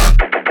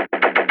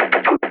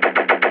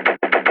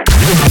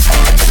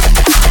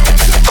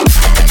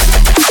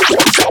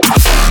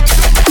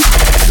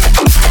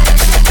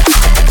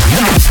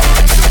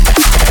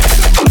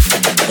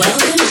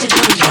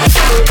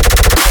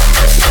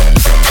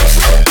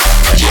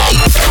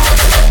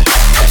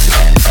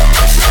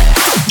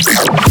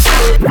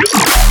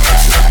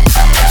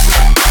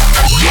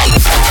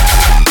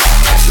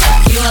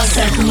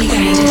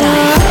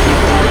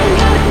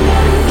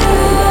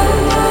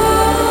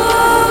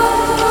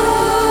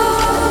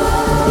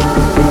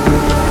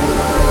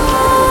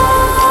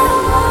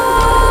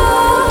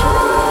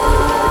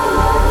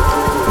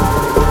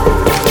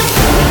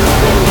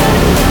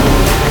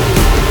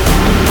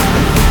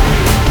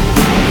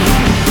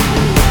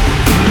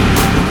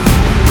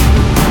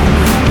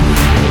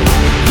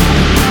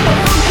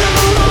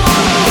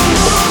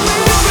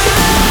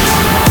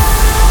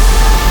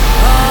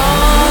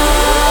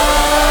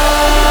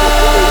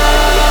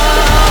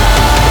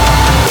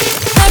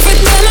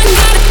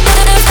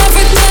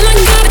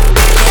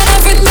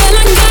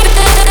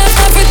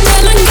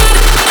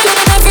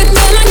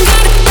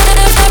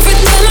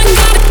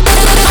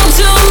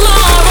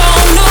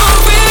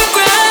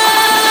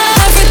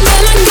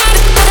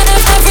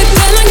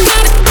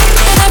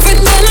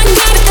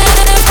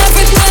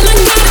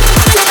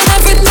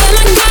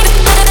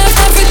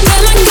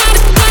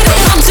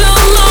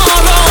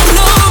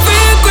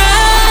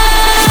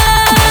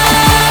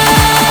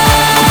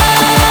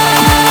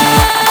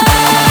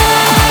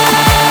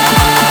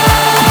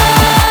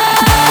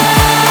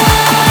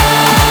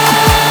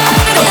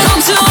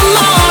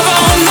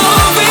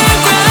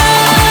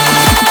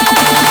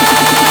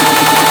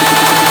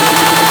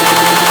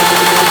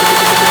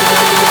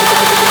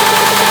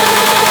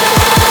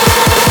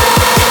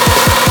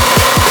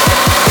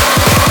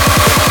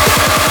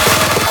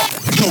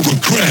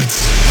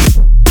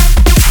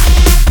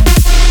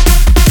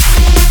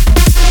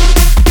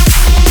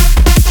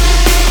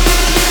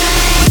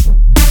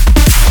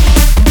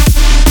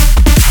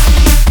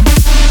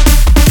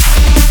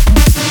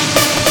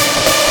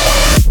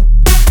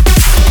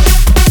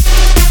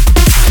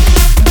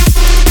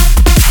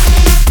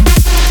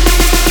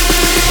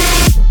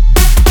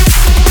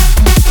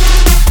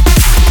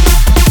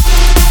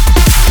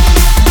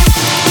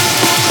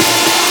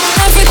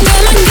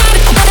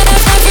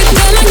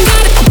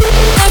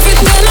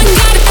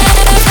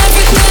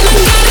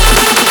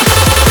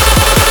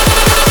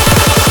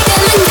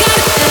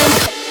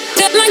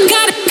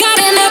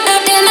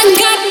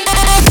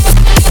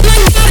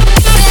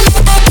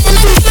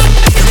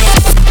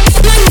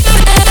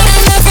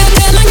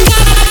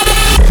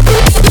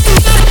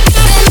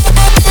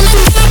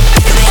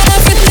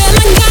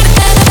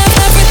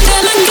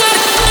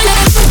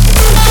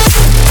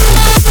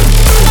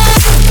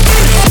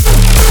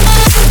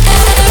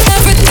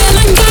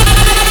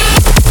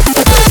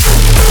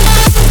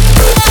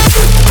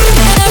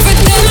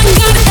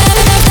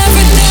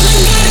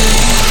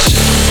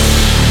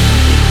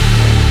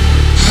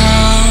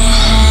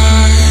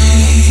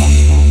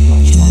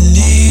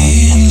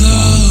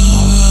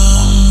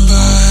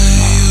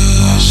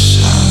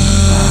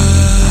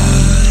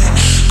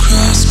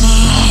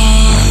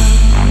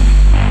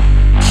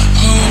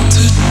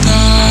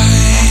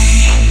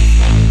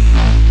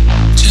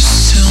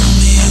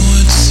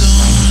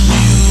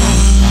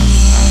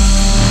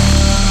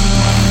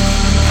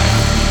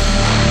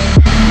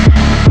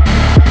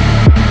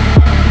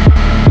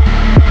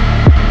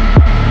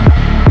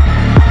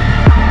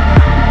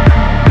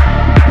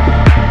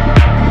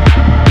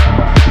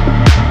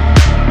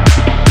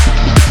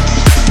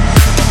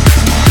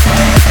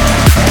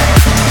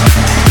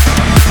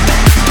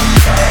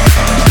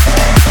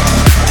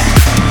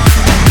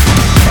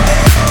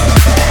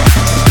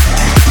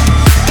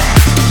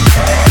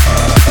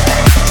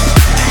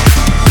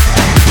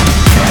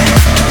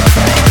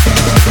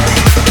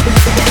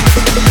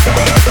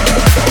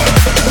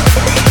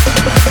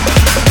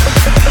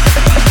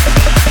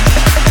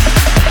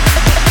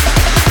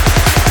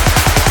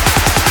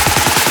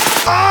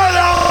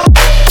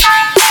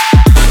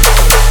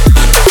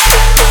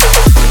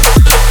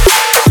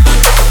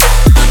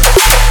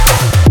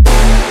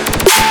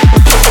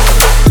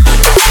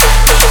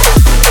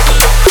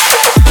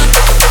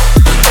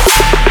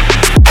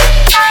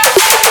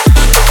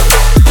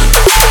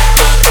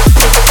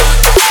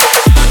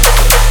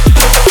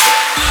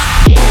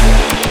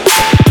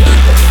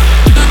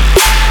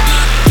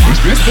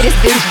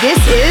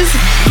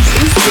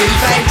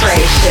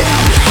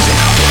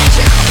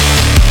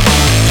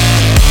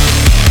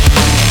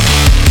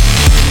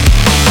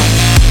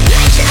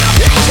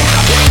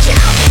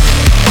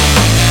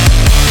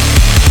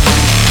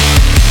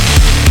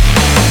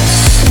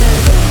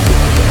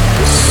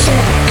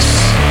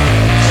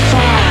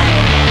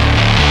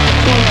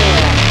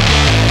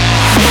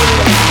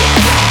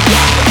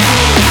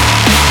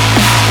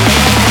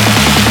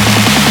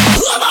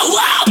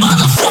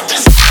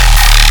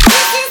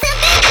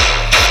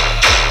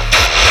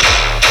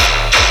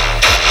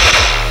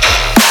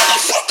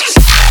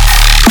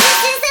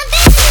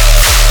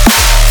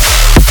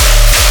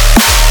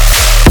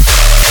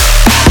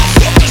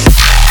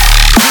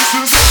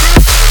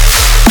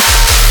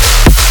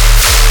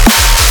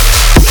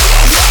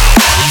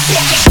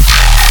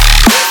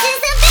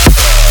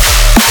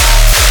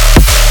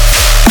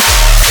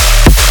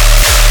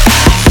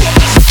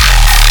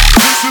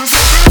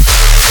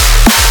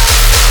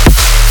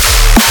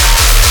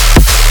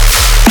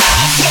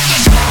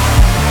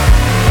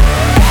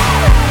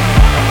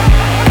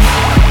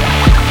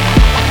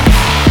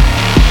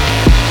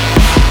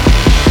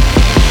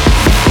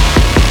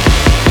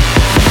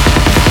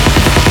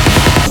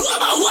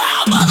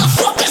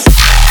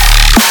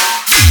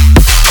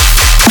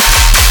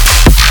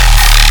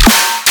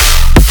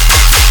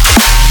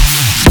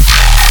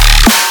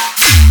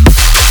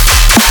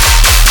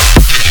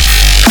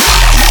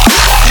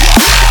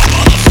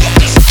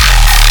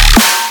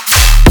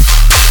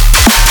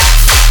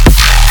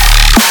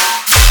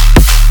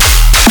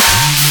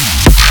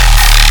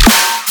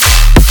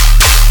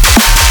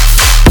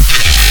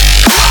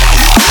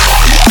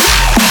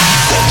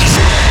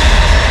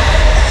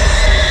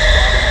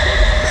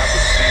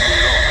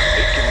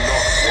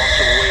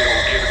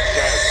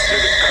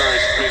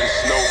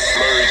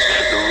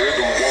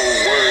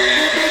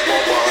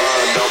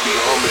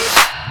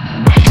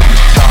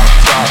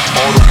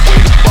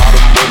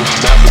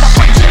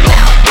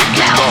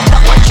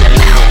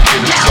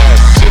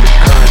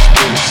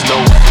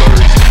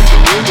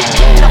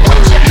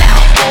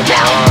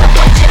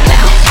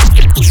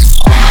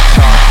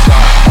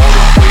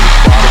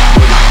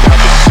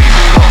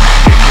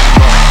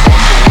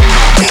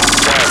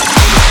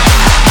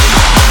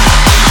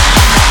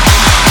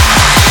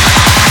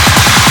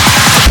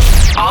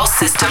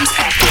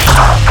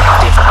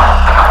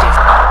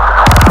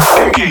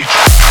 funky.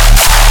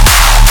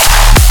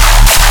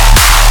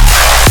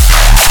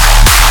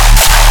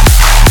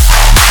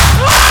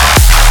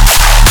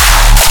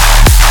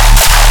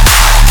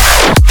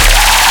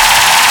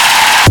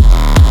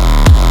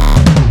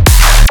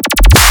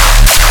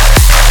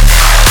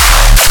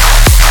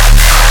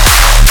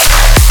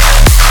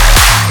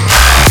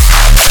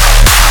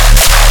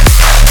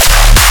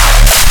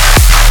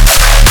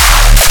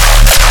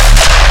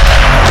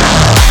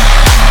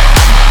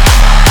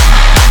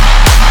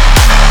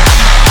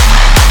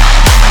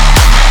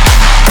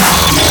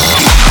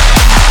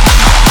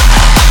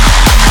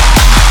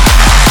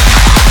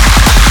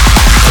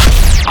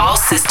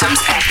 Systems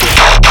active.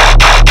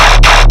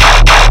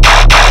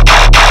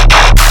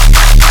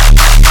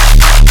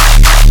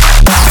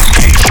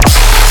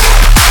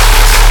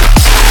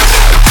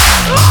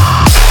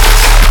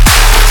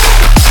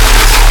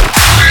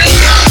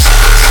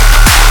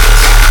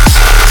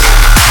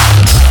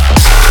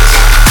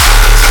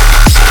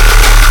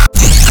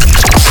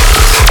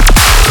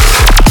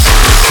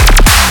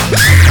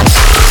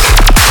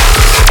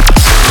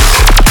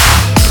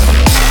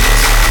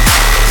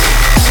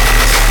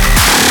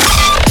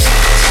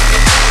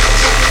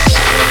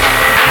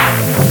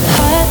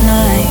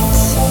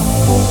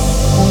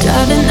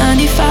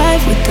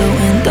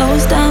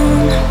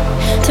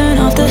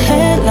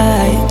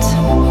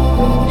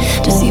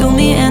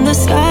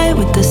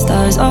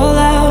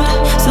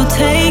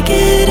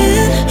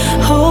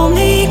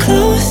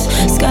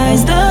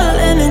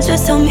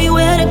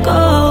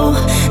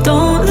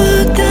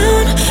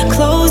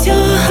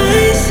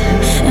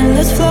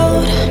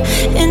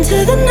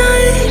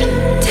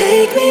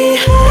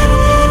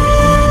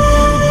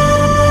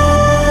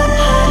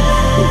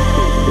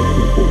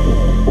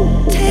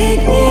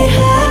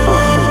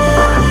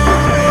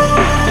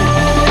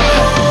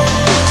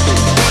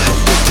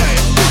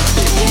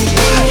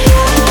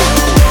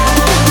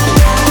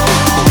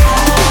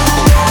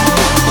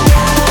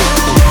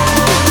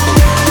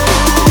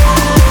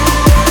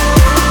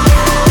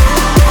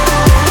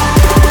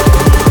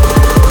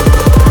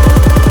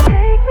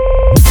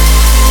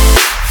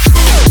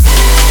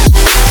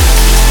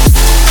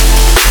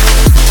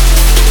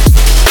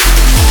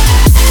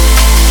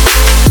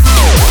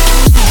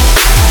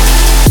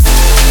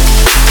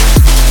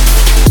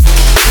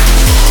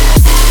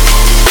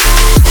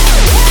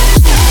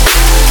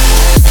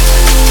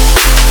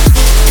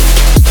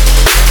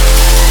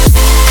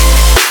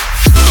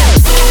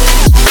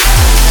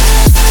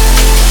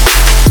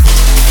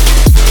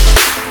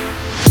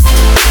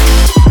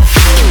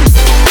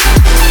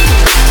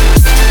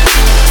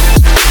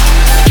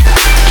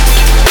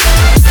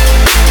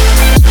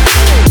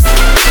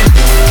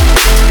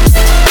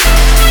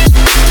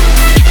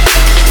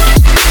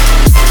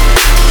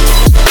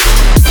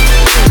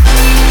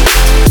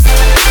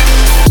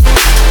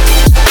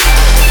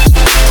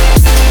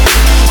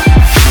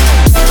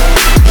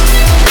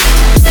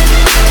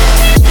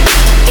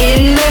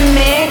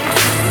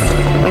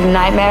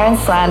 Nightmare and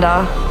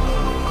Slander.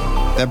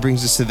 That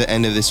brings us to the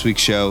end of this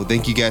week's show.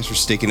 Thank you guys for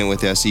sticking it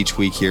with us each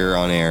week here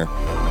on air.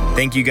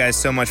 Thank you guys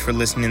so much for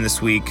listening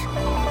this week.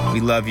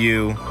 We love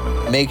you.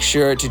 Make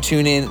sure to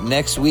tune in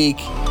next week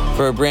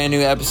for a brand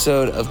new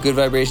episode of Good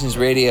Vibrations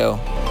Radio.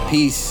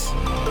 Peace.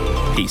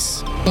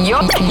 Peace. You're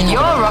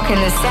rocking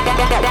the set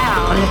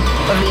down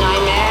of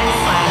Nightmare and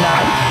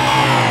Slander.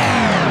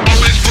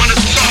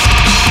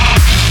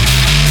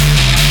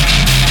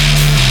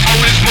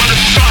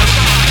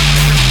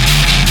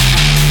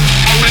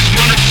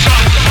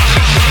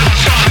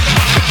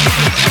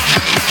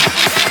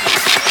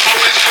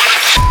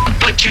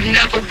 But you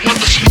never